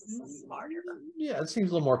seems smarter. Yeah, it seems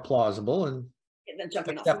a little more plausible and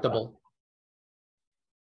jumping acceptable.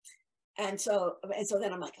 And so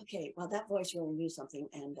then I'm like, okay, well, that voice really knew something,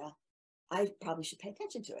 and I probably should pay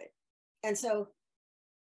attention to it. And so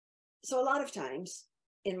a lot of times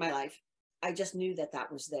in my life, I just knew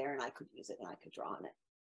that was there, and I could use it, and I could draw on it.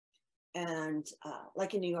 And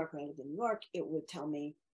like in New York, when I lived in New York, it would tell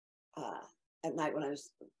me at night when I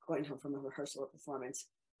was going home from a rehearsal or performance,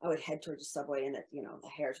 I would head towards the subway, and the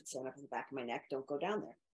hairs would stand up in the back of my neck. Don't go down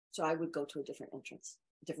there. So I would go to a different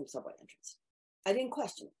subway entrance. I didn't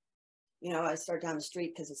question it. I start down the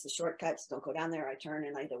street because it's the shortcuts. Don't go down there. I turn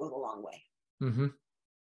and I go the long way. Mm-hmm.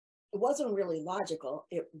 It wasn't really logical,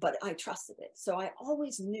 but I trusted it. So I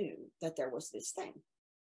always knew that there was this thing.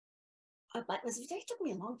 But it took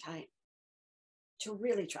me a long time to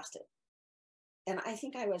really trust it. And I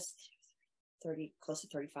think I was 30, close to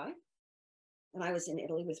 35. And I was in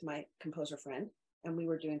Italy with my composer friend, and we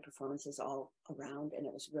were doing performances all around, and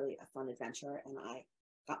it was really a fun adventure. And I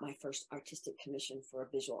got my first artistic commission for a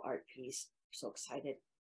visual art piece. So excited.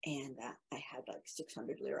 And I had like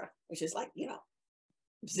 600 lira, which is like, $0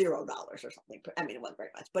 or something. I mean, it wasn't very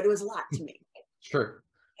much, but it was a lot to me. Sure.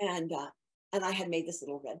 And I had made this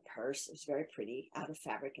little red purse. It was very pretty, out of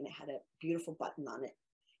fabric, and it had a beautiful button on it.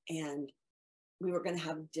 And we were going to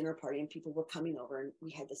have a dinner party, and people were coming over, and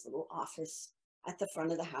we had this little office at the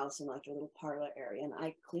front of the house in like a little parlor area. And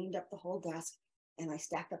I cleaned up the whole desk, and I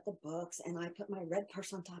stacked up the books, and I put my red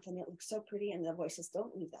purse on top, and it looked so pretty. And the voice says,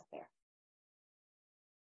 "Don't leave that there."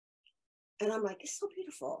 And I'm like, "It's so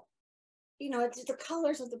beautiful." It's the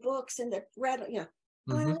colors of the books and the red, And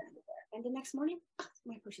I left it there. And the next morning,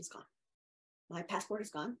 my purse is gone. My passport is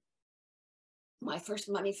gone. My first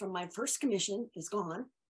money from my first commission is gone.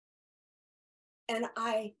 And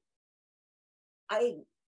I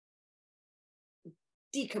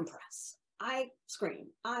decompress. I scream.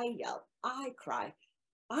 I yell. I cry.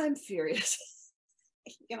 I'm furious.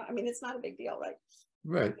 It's not a big deal, right?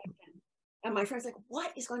 Right. And my friend's like,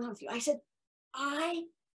 "What is going on with you?" I said, "I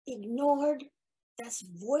ignored this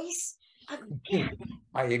voice again."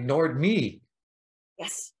 I ignored me.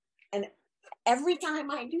 Yes. And every time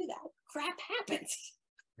I do that, crap happens.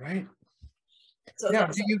 Right. So Now,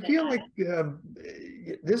 do you feel like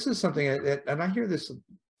this is something and I hear this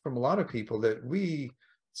from a lot of people, that we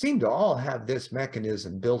seem to all have this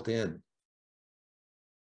mechanism built in,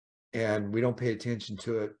 and we don't pay attention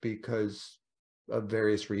to it because of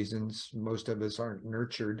various reasons. Most of us aren't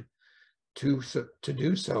nurtured to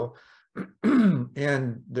do so.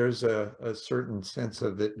 And there's a certain sense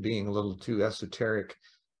of it being a little too esoteric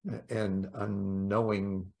and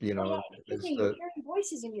unknowing, You're hearing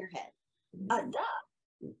voices in your head. Duh.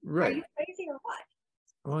 Right. Are you crazy or what?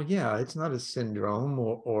 Well, yeah, it's not a syndrome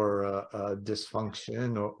or a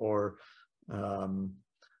dysfunction or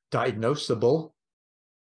diagnosable,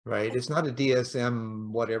 right? It's not a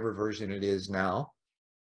DSM, whatever version it is now.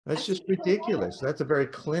 That's just ridiculous. That's a very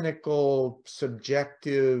clinical,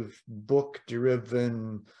 subjective,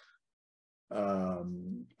 book-driven,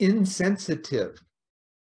 insensitive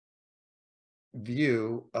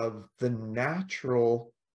view of the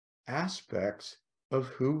natural aspects of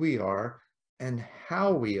who we are and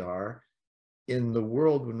how we are in the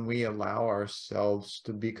world when we allow ourselves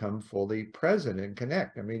to become fully present and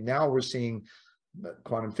connect. I mean, now we're seeing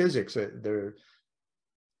quantum physics.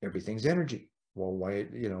 Everything's energy. Well, why,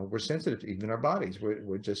 we're sensitive, even our bodies.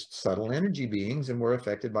 We're just subtle energy beings, and we're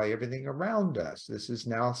affected by everything around us. This is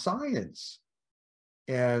now science.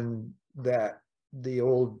 And that we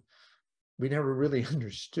never really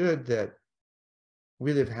understood that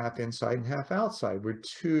we live half inside and half outside. We're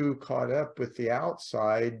too caught up with the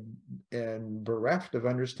outside and bereft of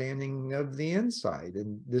understanding of the inside.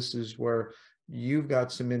 And this is where you've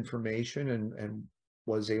got some information and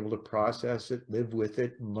was able to process it, live with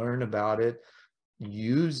it, and learn about it,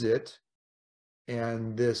 use it.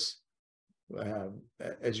 And this,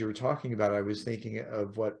 as you were talking about, I was thinking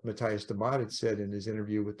of what Matthias de Maat had said in his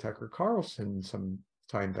interview with Tucker Carlson some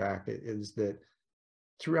time back, is that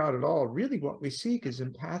throughout it all, really what we seek is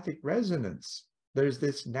empathic resonance. There's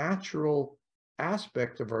this natural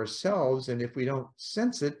aspect of ourselves, and if we don't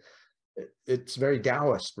sense it, it's very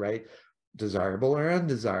Taoist, right? Desirable or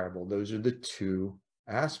undesirable. Those are the two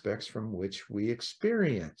aspects from which we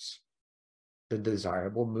experience. The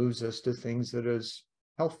desirable moves us to things that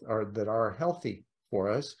are healthy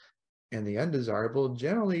for us, and the undesirable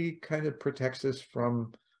generally kind of protects us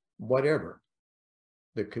from whatever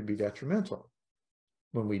that could be detrimental.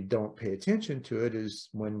 When we don't pay attention to it is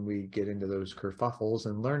when we get into those kerfuffles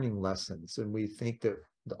and learning lessons, and we think that,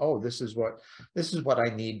 oh, this is what I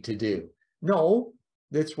need to do. No,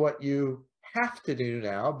 that's what you have to do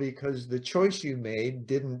now, because the choice you made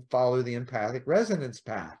didn't follow the empathic resonance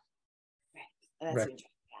path. Right. That's interesting.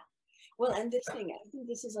 Yeah. Well, and this thing, I think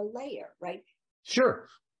this is a layer, right? Sure.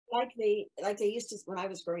 Like they used to, when I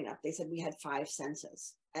was growing up, they said we had 5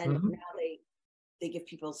 senses, and now they give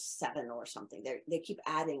people 7 or something. They keep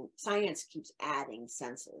adding, science keeps adding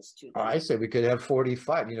senses to them. I say we could have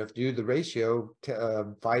 45. If you do the ratio,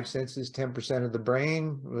 5 senses, 10% of the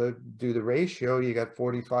brain, do the ratio, you got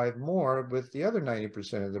 45 more with the other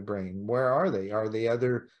 90% of the brain. Where are they? Are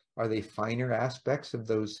they finer aspects of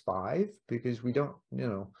those 5? Because we don't,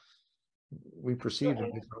 we perceive in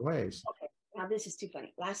different ways. Okay, now this is too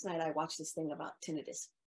funny. Last night I watched this thing about tinnitus,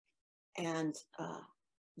 and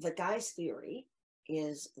the guy's theory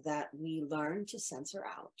is that we learn to censor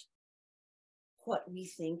out what we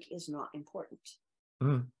think is not important.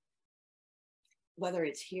 Mm. Whether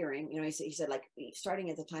it's hearing, he said, like, starting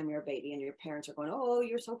at the time you're a baby and your parents are going, oh,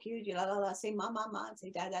 you're so cute, you la la la, say mama, mama,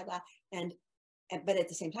 say da da da, and but at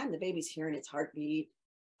the same time, the baby's hearing its heartbeat.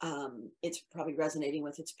 It's probably resonating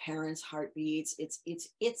with its parents' heartbeats.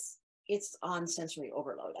 It's on sensory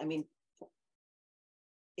overload. I mean,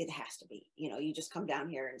 it has to be. You just come down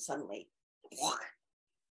here and suddenly.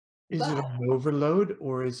 Is it an overload,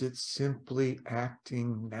 or is it simply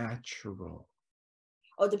acting natural?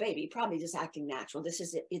 Oh, the baby probably just acting natural. It's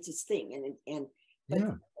its thing, but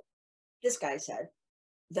Yeah. This guy said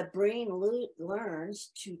the brain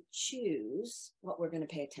learns to choose what we're going to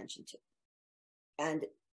pay attention to, and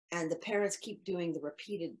the parents keep doing the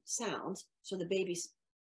repeated sounds, so the baby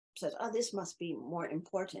says, "Oh, this must be more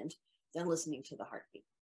important than listening to the heartbeat."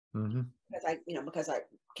 Mm-hmm. Because I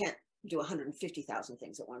can't do 150,000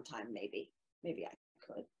 things at one time. Maybe I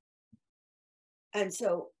could. And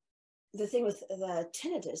so the thing with the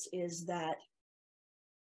tinnitus is that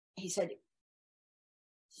he said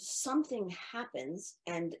something happens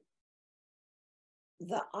and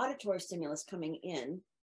the auditory stimulus coming in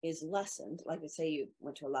is lessened. Like, let's say you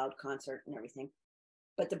went to a loud concert and everything,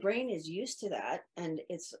 but the brain is used to that. And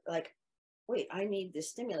it's like, wait, I need this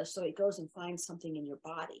stimulus. So it goes and finds something in your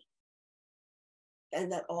body. And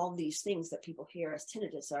that all these things that people hear as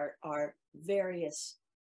tinnitus are various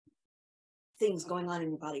things going on in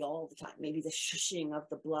your body all the time. Maybe the shushing of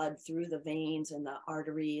the blood through the veins and the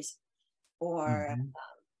arteries, or, Mm-hmm.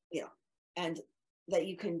 And that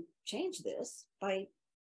you can change this by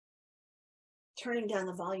turning down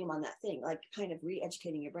the volume on that thing, like kind of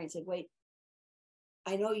re-educating your brain. Say, wait,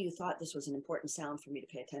 I know you thought this was an important sound for me to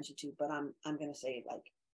pay attention to, but I'm going to say, like,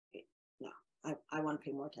 no, I want to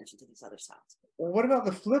pay more attention to these other sounds. Well, what about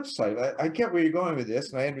the flip side? I get where you're going with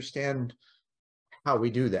this, and I understand how we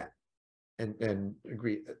do that, and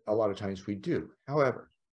agree a lot of times we do. However,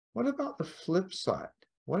 what about the flip side?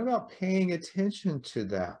 What about paying attention to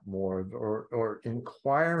that more, or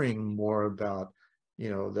inquiring more about,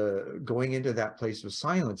 the going into that place of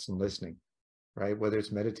silence and listening, right? Whether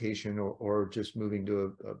it's meditation or just moving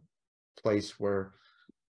to a place where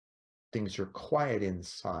things are quiet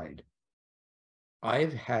inside.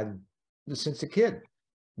 I've had, since a kid,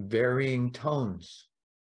 varying tones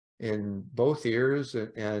in both ears,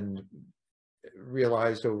 and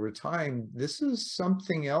realized over time this is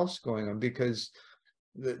something else going on, because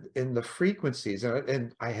in the frequencies,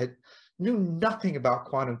 and I knew nothing about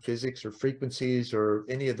quantum physics or frequencies or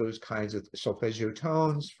any of those kinds of solfeggio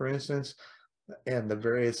tones, for instance, and the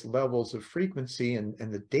various levels of frequency and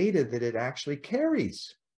the data that it actually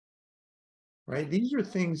carries. Right? These are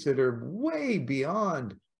things that are way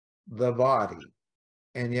beyond the body.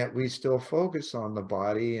 And yet we still focus on the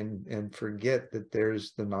body and forget that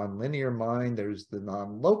there's the nonlinear mind, there's the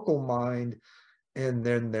non-local mind, and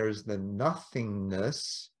then there's the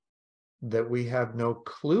nothingness that we have no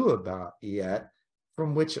clue about yet,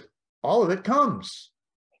 from which all of it comes.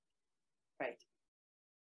 Right.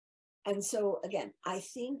 And so, again, I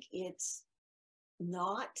think it's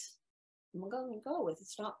not, I'm going to go with,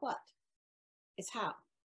 it's not what, it's how.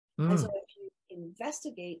 And so if you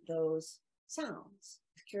investigate those sounds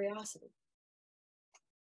with curiosity,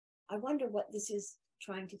 I wonder what this is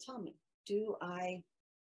trying to tell me. Do I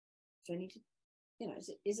need to,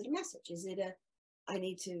 is it a message? Is it I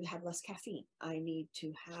need to have less caffeine. I need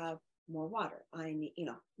to have more water. I need,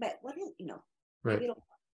 but what is, Right.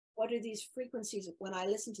 What are these frequencies? When I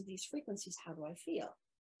listen to these frequencies, how do I feel?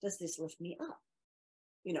 Does this lift me up?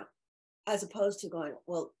 As opposed to going,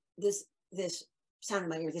 well, this sound in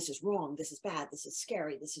my ear, this is wrong. This is bad. This is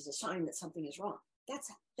scary. This is a sign that something is wrong.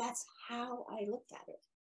 That's how I looked at it.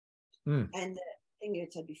 And the thing you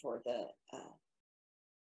had said before, the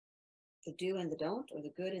do and the don't, or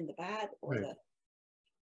the good and the bad, or right.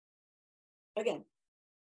 Again,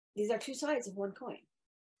 these are two sides of one coin.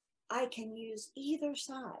 I can use either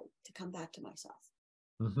side to come back to myself.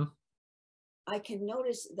 Mm-hmm. I can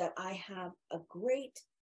notice that I have a great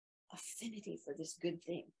affinity for this good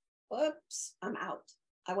thing. Oops, I'm out.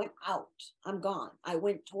 I went out. I'm gone. I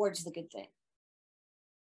went towards the good thing.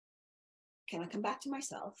 Can I come back to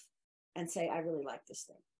myself and say, I really like this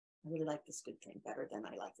thing. I really like this good thing better than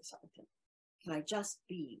I like this other thing. Can I just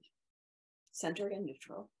be centered and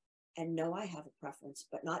neutral and know I have a preference,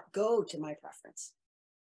 but not go to my preference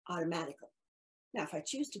automatically? Now, if I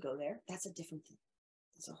choose to go there, that's a different thing.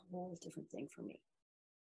 That's a whole different thing for me.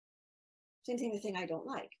 Same thing, the thing I don't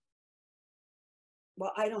like.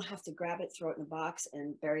 Well, I don't have to grab it, throw it in a box,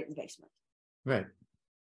 and bury it in the basement. Right.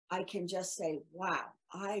 I can just say, wow,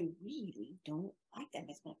 I really don't like that.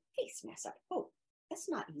 Makes my face mess up. Oh, That's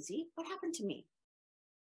not easy. What happened to me?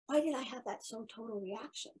 Why did I have that so total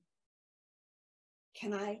reaction?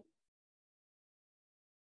 Can I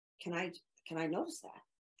notice that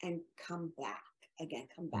and come back again,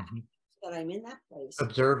 come back so that I'm in that place.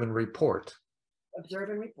 Observe and report. Observe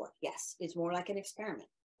and report. Yes, it's more like an experiment.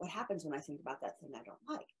 What happens when I think about that thing I don't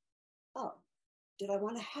like? Oh, did I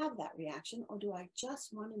want to have that reaction, or do I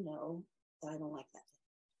just want to know that I don't like that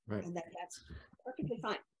thing? Right. And that's perfectly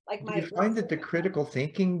fine. Like Do you find that the critical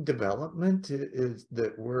thinking development is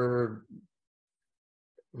that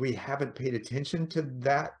we haven't paid attention to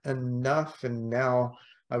that enough? And now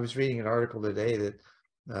I was reading an article today that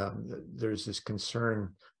there's this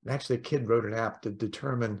concern. Actually, a kid wrote an app to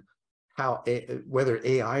determine whether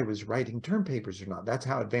AI was writing term papers or not. That's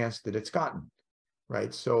how advanced that it's gotten,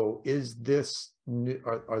 right? So is this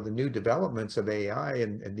are the new developments of AI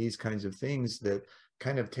and these kinds of things that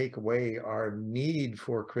kind of take away our need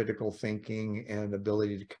for critical thinking and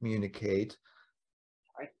ability to communicate?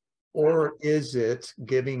 Or is it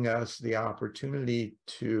giving us the opportunity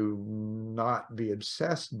to not be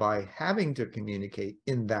obsessed by having to communicate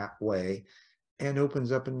in that way, and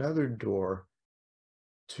opens up another door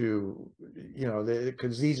to,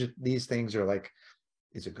 because these things are like,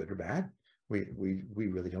 is it good or bad? We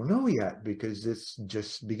really don't know yet, because it's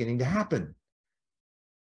just beginning to happen.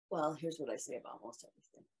 Well, here's what I say about most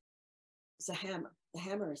everything. It's a hammer. The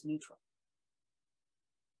hammer is neutral.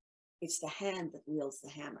 It's the hand that wields the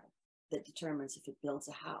hammer that determines if it builds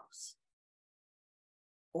a house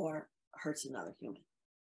or hurts another human.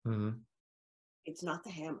 Mm-hmm. It's not the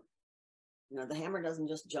hammer. The hammer doesn't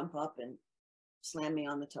just jump up and slam me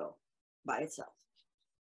on the toe by itself.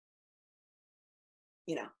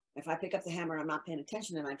 If I pick up the hammer and I'm not paying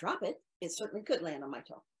attention and I drop it, it certainly could land on my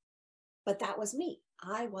toe. But that was me.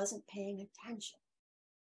 I wasn't paying attention.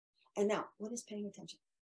 And now, what is paying attention?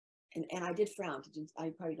 And I did frown.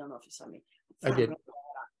 I probably don't know if you saw me. I did.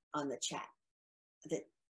 On the chat. That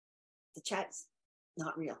the chat's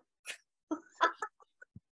not real.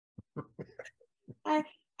 I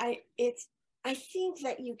think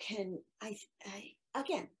that you can.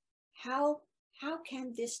 Again, how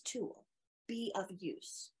can this tool be of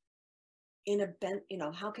use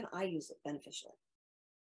how can I use it beneficially?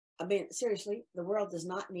 I mean, seriously, the world does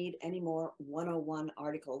not need any more 101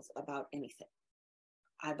 articles about anything.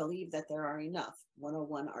 I believe that there are enough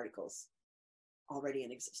 101 articles already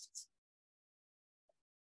in existence.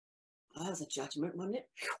 That was a judgment, wasn't it?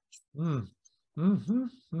 Mm-hmm.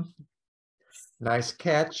 Nice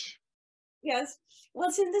catch. Yes.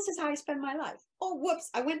 Well, see, this is how I spend my life. Oh, whoops.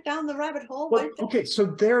 I went down the rabbit hole. Well, okay, so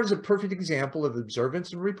there's a perfect example of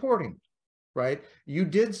observance and reporting, right? You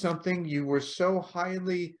did something, you were so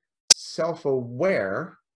highly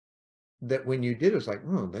self-aware that when you did, it was like,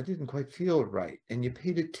 that didn't quite feel right. And you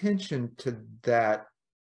paid attention to that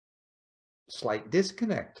slight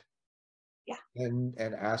disconnect. Yeah. And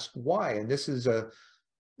asked why. And this is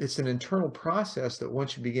it's an internal process that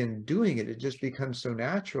once you begin doing it, it just becomes so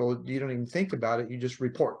natural. You don't even think about it. You just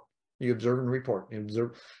report. You observe and report. You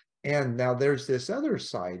observe. And now there's this other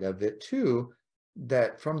side of it too,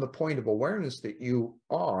 that from the point of awareness that you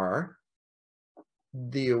are,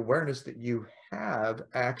 the awareness that you have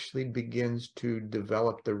actually begins to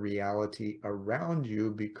develop the reality around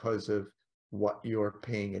you because of what you're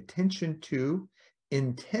paying attention to,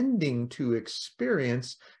 intending to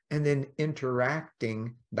experience, and then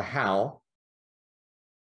interacting the how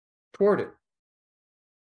toward it.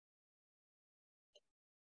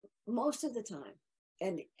 Most of the time,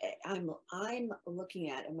 and I'm looking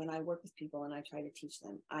at, and when I work with people and I try to teach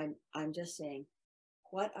them, I'm just saying,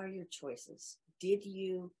 what are your choices? Did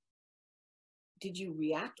you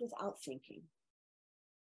react without thinking?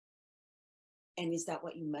 And is that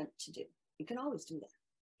what you meant to do? You can always do that.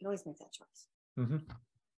 You can always make that choice. Mm-hmm.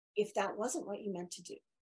 If that wasn't what you meant to do,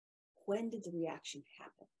 when did the reaction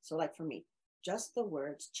happen? So like for me, just the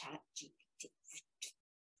words chat GPT.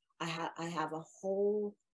 I have a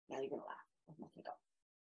whole, now you're going to laugh. Let me go.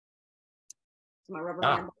 It's my rubber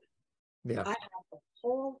band. Yeah. I have a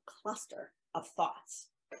whole cluster of thoughts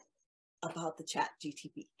about the chat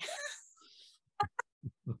GTP.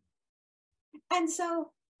 And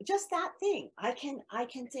so just that thing, I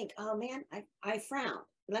can think, oh man, I frowned.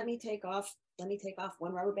 Let me take off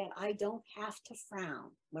one rubber band. I don't have to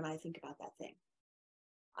frown when I think about that thing.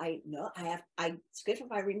 It's good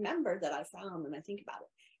if I remember that I frowned when I think about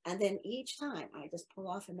it. And then each time I just pull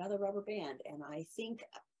off another rubber band and I think,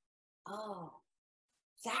 oh,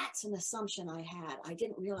 that's an assumption I had. I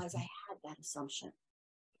didn't realize I had that assumption.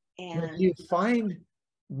 And do you find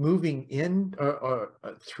moving in or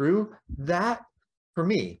through that, for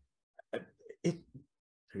me,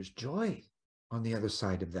 there's joy. on the other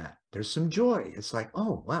side of that? There's some joy. It's like,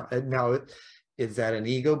 oh, wow. And now, is that an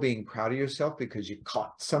ego being proud of yourself because you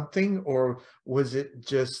caught something? Or was it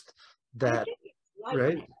just I that, think it's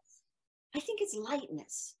right? lightness. I think it's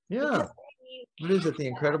lightness. Yeah. Because when you What is it? catch The that,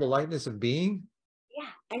 incredible lightness of being? yeah,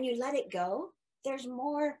 and you let it go, there's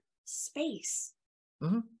more space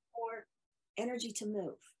Mhm. for energy to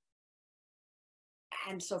move.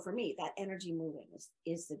 And so for me, that energy moving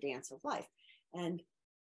is the dance of life. And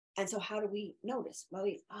so how do we notice? Well,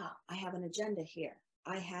 I have an agenda here.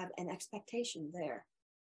 I have an expectation there.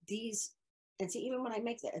 These, and see, even when I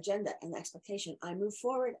make the agenda and the expectation, I move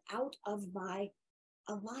forward out of my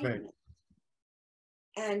alignment. Right.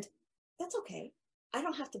 And that's okay. I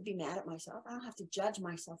don't have to be mad at myself. I don't have to judge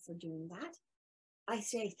myself for doing that. I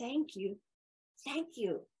say, thank you,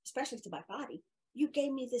 especially to my body. You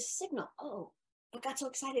gave me this signal. Oh, I got so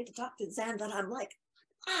excited to talk to Zan that I'm like,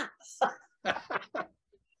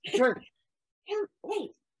 Sure.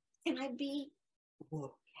 wait, can I be?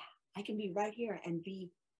 Whoa, yeah, I can be right here and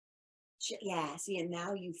be. Yeah, see, and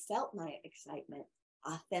now you felt my excitement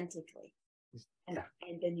authentically, and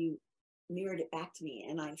then you mirrored it back to me,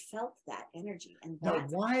 and I felt that energy. And Now,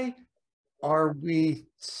 that's why are we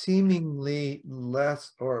seemingly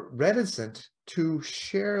less or reticent to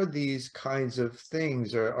share these kinds of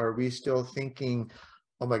things? Or are we still thinking,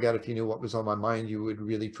 oh my God, if you knew what was on my mind, you would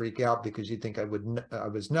really freak out because you think I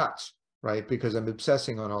was nuts, right? Because I'm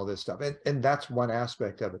obsessing on all this stuff. And that's one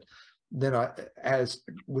aspect of it. Then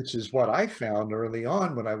which is what I found early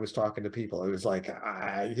on when I was talking to people. It was like,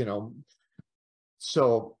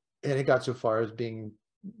 so, and it got so far as being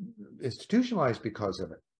institutionalized because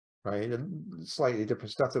of it, right? And slightly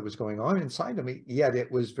different stuff that was going on inside of me, yet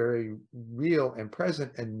it was very real and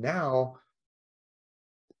present. And now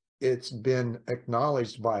it's been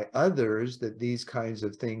acknowledged by others that these kinds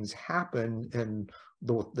of things happen. And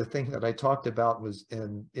the thing that I talked about was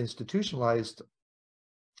institutionalized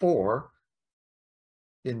in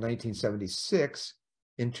 1976.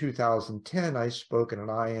 In 2010, I spoke at an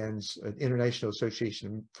IAND's International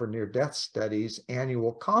Association for Near-Death Studies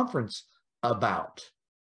annual conference about.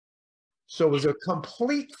 So it was a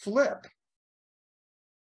complete flip.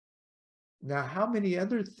 Now, how many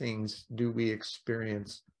other things do we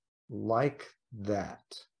experience like that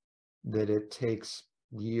it takes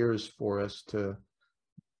years for us to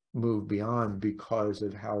move beyond because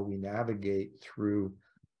of how we navigate through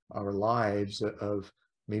our lives of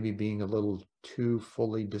maybe being a little too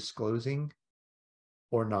fully disclosing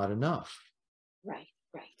or not enough? right.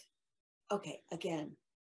 Okay, again.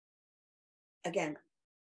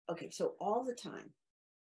 Okay, so all the time.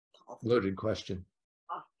 Loaded question.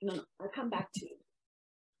 No, I come back to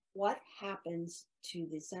what happens to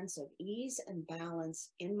the sense of ease and balance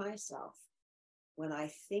in myself when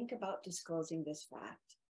I think about disclosing this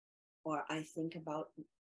fact, or I think about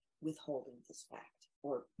withholding this fact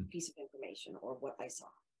or piece of information or what I saw.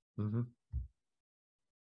 Mm-hmm.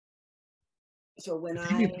 So when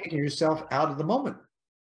You're taking yourself out of the moment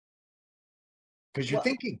because you're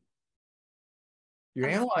thinking, you're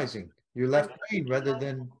analyzing, you're left brain rather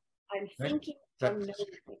than. I'm thinking, right? I'm noticing,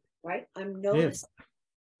 right? I'm Yeah. noticing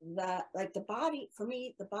that, like, the body, for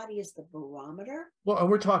me, the body is the barometer. Well, and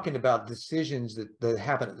we're talking about decisions that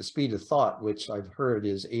happen at the speed of thought, which I've heard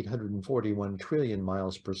is 841 trillion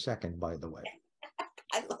miles per second, by the way.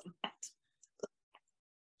 I love that.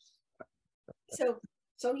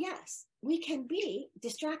 So yes, we can be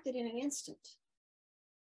distracted in an instant.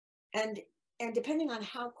 And depending on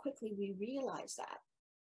how quickly we realize that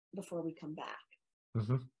before we come back.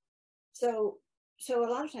 Mm-hmm. So a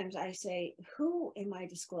lot of times I say, who am I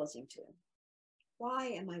disclosing to? Why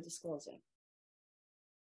am I disclosing?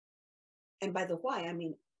 And by the why, I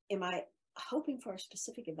mean, am I hoping for a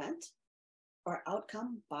specific event or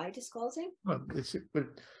outcome by disclosing? Well, it's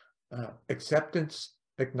acceptance,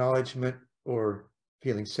 acknowledgement, or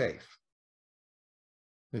feeling safe.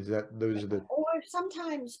 Is that those are the? Or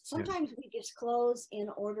sometimes we disclose in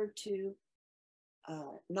order to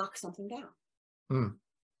knock something down,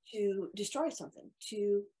 to destroy something,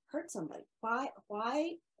 to hurt somebody. Why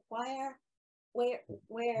where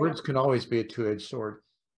Words can always be a two-edged sword.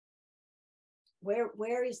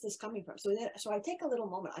 Where is this coming from? So I take a little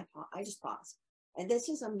moment. I just pause, and this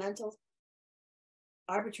is a mental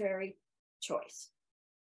arbitrary choice.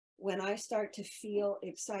 When I start to feel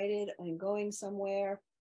excited and going somewhere,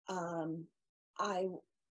 I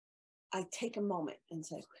take a moment and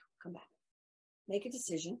say, come back, make a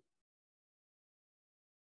decision.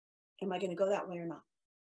 Am I going to go that way or not?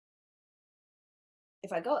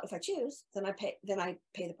 If I choose, then I pay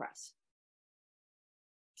the price.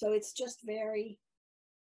 So it's just very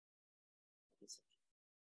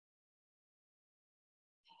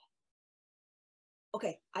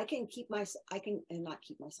okay, I can keep myself, I can, and not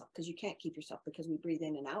keep myself, because you can't keep yourself, because we breathe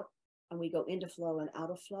in and out and we go into flow and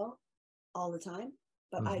out of flow all the time.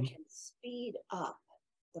 But I Mhm. can speed up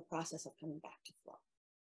the process of coming back to flow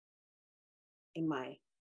in my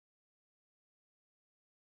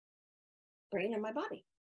brain and my body.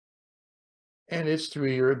 And it's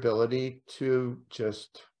through your ability to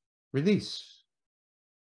just release,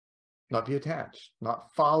 not be attached,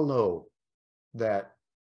 not follow that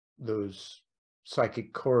those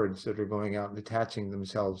psychic cords that are going out and attaching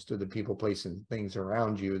themselves to the people, places, and things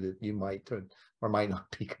around you that you might or might not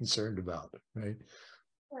be concerned about, right?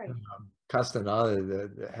 Right.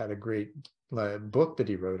 Castaneda had a great book that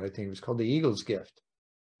he wrote. I think it was called The Eagle's Gift,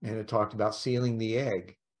 and it talked about sealing the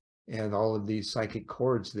egg and all of these psychic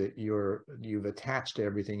cords that you've attached to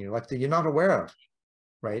everything in your life that you're not aware of,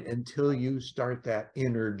 right? Until you start that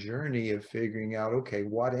inner journey of figuring out, okay,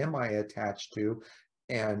 what am I attached to,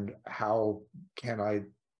 and how can I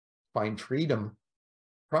find freedom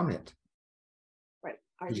from it? Right.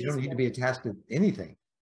 Are Because you these don't need to be memories? attached to anything.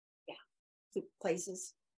 Yeah. To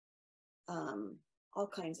places, all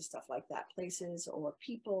kinds of stuff like that, places or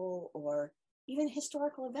people or even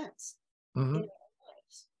historical events Mm-hmm. in our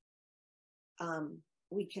lives,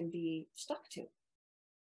 we can be stuck to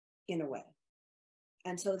in a way.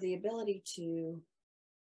 And so the ability to,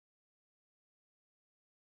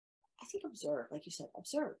 I think, observe, like you said,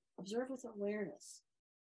 observe with awareness.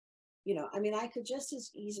 I mean, I could just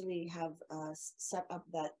as easily have set up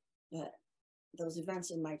those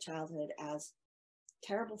events in my childhood as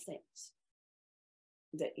terrible things.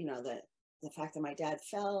 That, the fact that my dad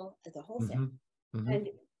fell, the whole thing. Mm-hmm. Mm-hmm. And,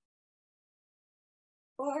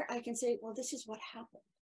 or I can say, well, this is what happened.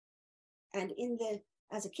 And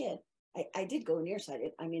as a kid, I did go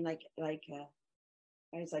nearsighted. I mean, I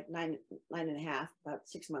was like nine and a half, about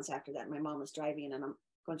 6 months after that. My mom was driving and I'm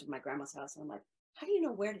going to my grandma's house. And I'm like, how do you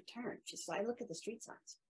know where to turn? She said, I look at the street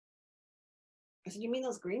signs. I said, you mean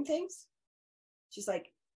those green things? She's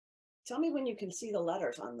like, tell me when you can see the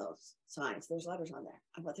letters on those signs. There's letters on there.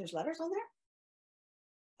 I'm like, there's letters on there?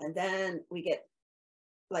 And then we get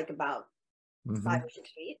like about Mm-hmm. 5 or 6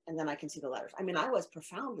 feet, and then I can see the letters. I mean, I was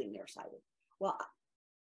profoundly nearsighted. Well,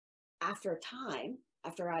 after a time,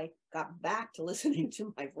 after I got back to listening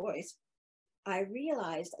to my voice, I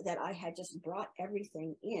realized that I had just brought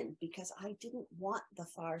everything in because I didn't want the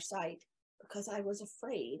far sight, because I was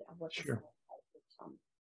afraid of what the far sight would come.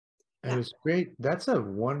 And it's great. That's a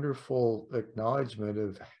wonderful acknowledgement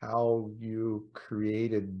of how you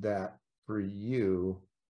created that for you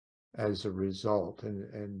as a result.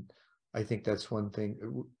 And I think that's one thing.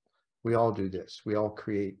 We all do this. We all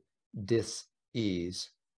create dis-ease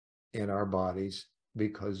in our bodies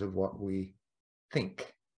because of what we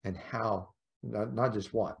think and how, not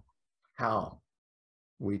just what, how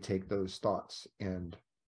we take those thoughts and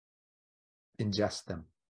ingest them.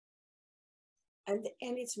 And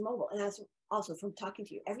it's mobile. And that's also from talking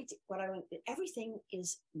to you, everything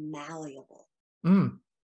is malleable.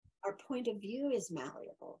 Our point of view is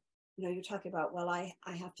malleable. You're talking about, well, I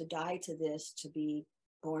have to die to this to be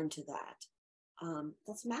born to that.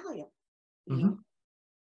 That's malleable.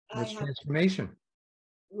 That's transformation.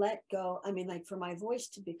 Let go. I mean, like, for my voice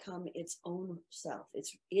to become its own self,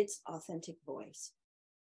 its authentic voice,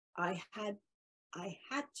 I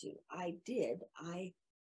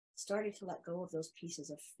started to let go of those pieces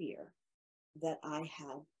of fear that I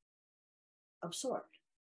had absorbed.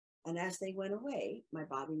 And as they went away, my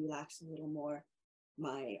body relaxed a little more.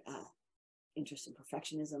 My interest in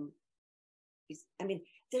perfectionism. I mean,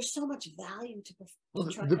 there's so much value to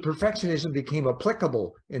the perfectionism became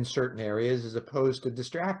applicable in certain areas as opposed to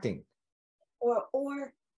distracting.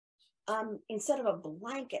 Or instead of a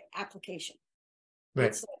blanket application, right.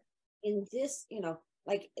 It's like in this,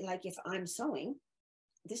 like if I'm sewing,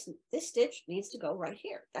 this stitch needs to go right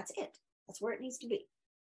here. That's it. That's where it needs to be.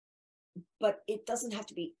 But it doesn't have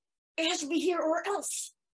to be. It has to be here or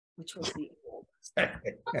else, which was the old.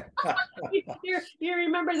 you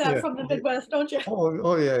remember that from the Midwest, don't you?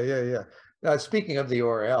 Oh yeah. Speaking of the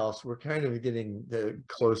or else, we're kind of getting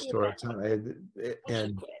close to our time,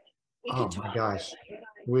 and oh my gosh,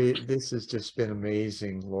 this has just been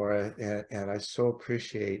amazing, Laura, and I so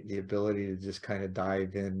appreciate the ability to just kind of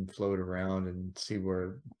dive in, float around, and see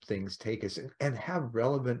where things take us, and have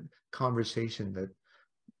relevant conversation that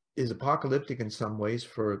is apocalyptic in some ways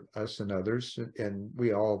for us and others, and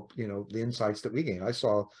we all, the insights that we gain. I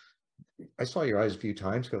saw your eyes a few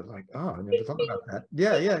times, go like, oh, I never thought about that.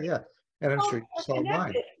 Yeah. And I'm sure you saw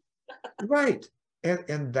mine. Right.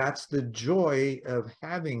 And that's the joy of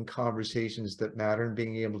having conversations that matter and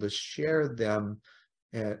being able to share them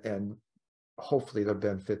and hopefully they'll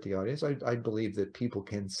benefit the audience. I believe that people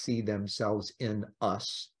can see themselves in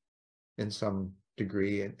us in some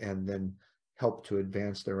degree, and then help to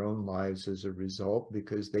advance their own lives as a result,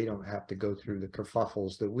 because they don't have to go through the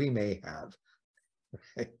kerfuffles that we may have.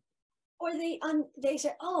 Or they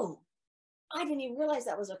say, oh, I didn't even realize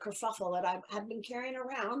that was a kerfuffle that I have been carrying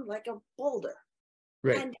around like a boulder.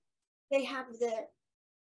 Right. And they have the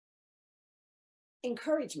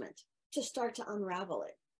encouragement to start to unravel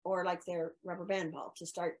it, or like their rubber band ball, to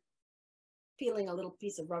start peeling a little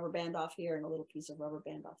piece of rubber band off here and a little piece of rubber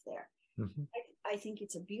band off there. Mm-hmm. I think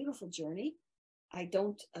it's a beautiful journey. I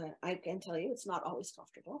can tell you it's not always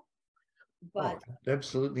comfortable, but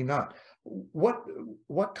absolutely not.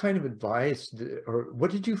 What kind of advice or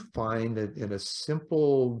what did you find that in a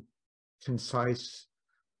simple, concise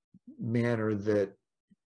manner that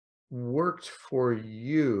worked for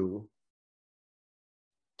you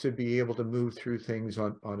to be able to move through things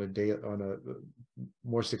on a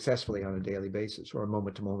more successfully on a daily basis, or a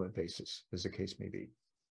moment-to-moment basis, as the case may be?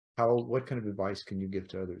 What kind of advice can you give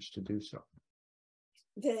to others to do so?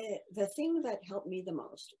 The thing that helped me the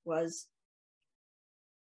most was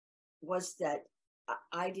that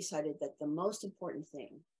I decided that the most important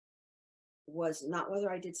thing was not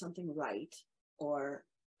whether I did something right or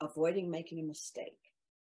avoiding making a mistake,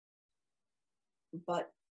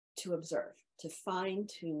 but to observe, to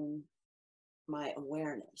fine-tune my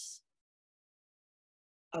awareness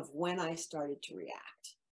of when I started to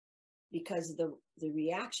react. Because the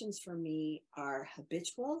reactions for me are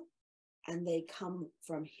habitual, and they come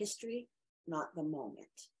from history, not the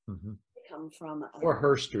moment. Mm-hmm. They come from or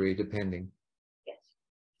herstory, depending. Yes,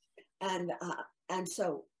 and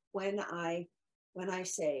so when I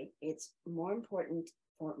say it's more important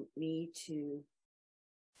for me to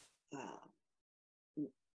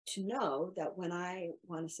know that when I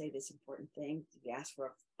want to say this important thing, you ask for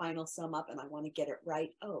a final sum up, and I want to get it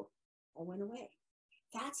right. Oh, I went away.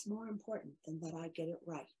 That's more important than that I get it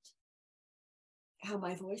right. How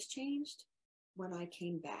my voice changed when I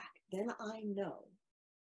came back, then I know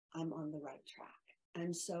I'm on the right track.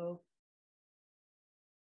 And so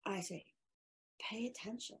I say, pay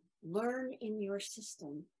attention, learn in your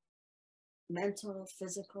system, mental,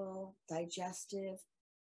 physical, digestive.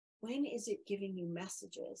 When is it giving you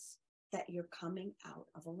messages that you're coming out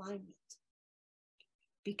of alignment?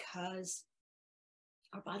 Because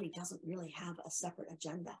our body doesn't really have a separate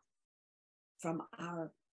agenda from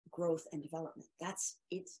our growth and development. That's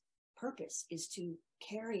its purpose, is to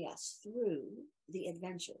carry us through the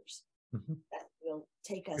adventures that will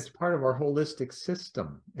take us. It's part of our holistic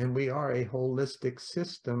system, and we are a holistic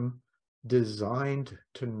system designed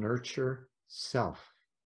to nurture self.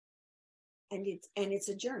 And it's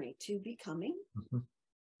a journey to becoming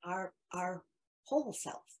our whole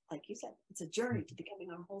self. Like you said, it's a journey to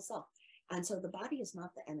becoming our whole self. And so the body is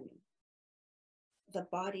not the enemy. The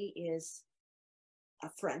body is a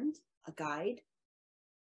friend, a guide.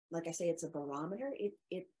 Like I say, it's a barometer.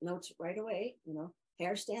 It notes right away,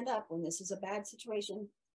 hair stand up when this is a bad situation,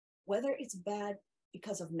 whether it's bad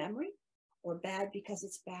because of memory or bad because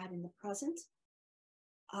it's bad in the present.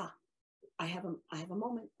 I have a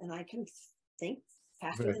moment, and I can think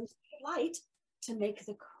faster than light to make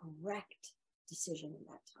the correct decision in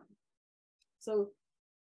that time. So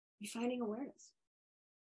be finding awareness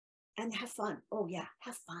and have fun. Oh yeah,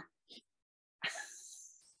 have fun.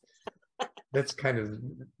 That's kind of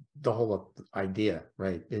the whole idea,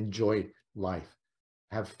 right? Enjoy life,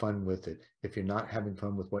 have fun with it. If you're not having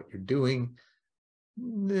fun with what you're doing,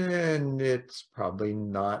 then it's probably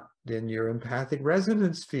not in your empathic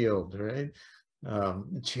resonance field, right?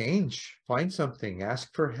 Change, find something,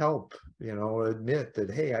 ask for help, admit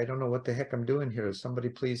that, hey, I don't know what the heck I'm doing here. Somebody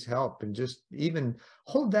please help. And just even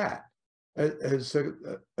hold that as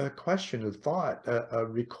a question, a thought, a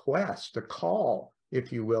request, a call,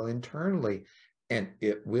 if you will, internally, and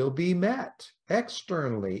it will be met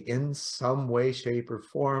externally in some way, shape, or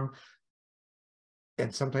form.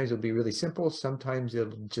 And sometimes it'll be really simple. Sometimes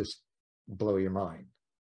it'll just blow your mind.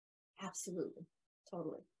 Absolutely.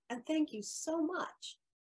 Totally. And thank you so much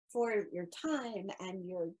for your time and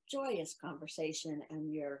your joyous conversation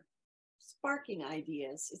and your sparking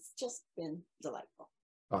ideas. It's just been delightful.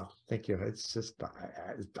 Oh, thank you. It's just,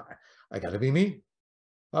 I gotta be me.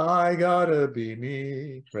 I gotta be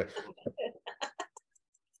me. Right.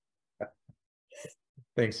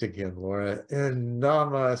 Thanks again, Laura. And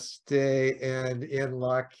namaste and in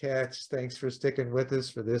la catch. Thanks for sticking with us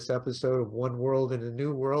for this episode of One World in a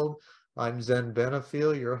New World. I'm Zen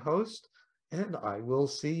Benefiel, your host, and I will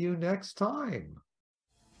see you next time.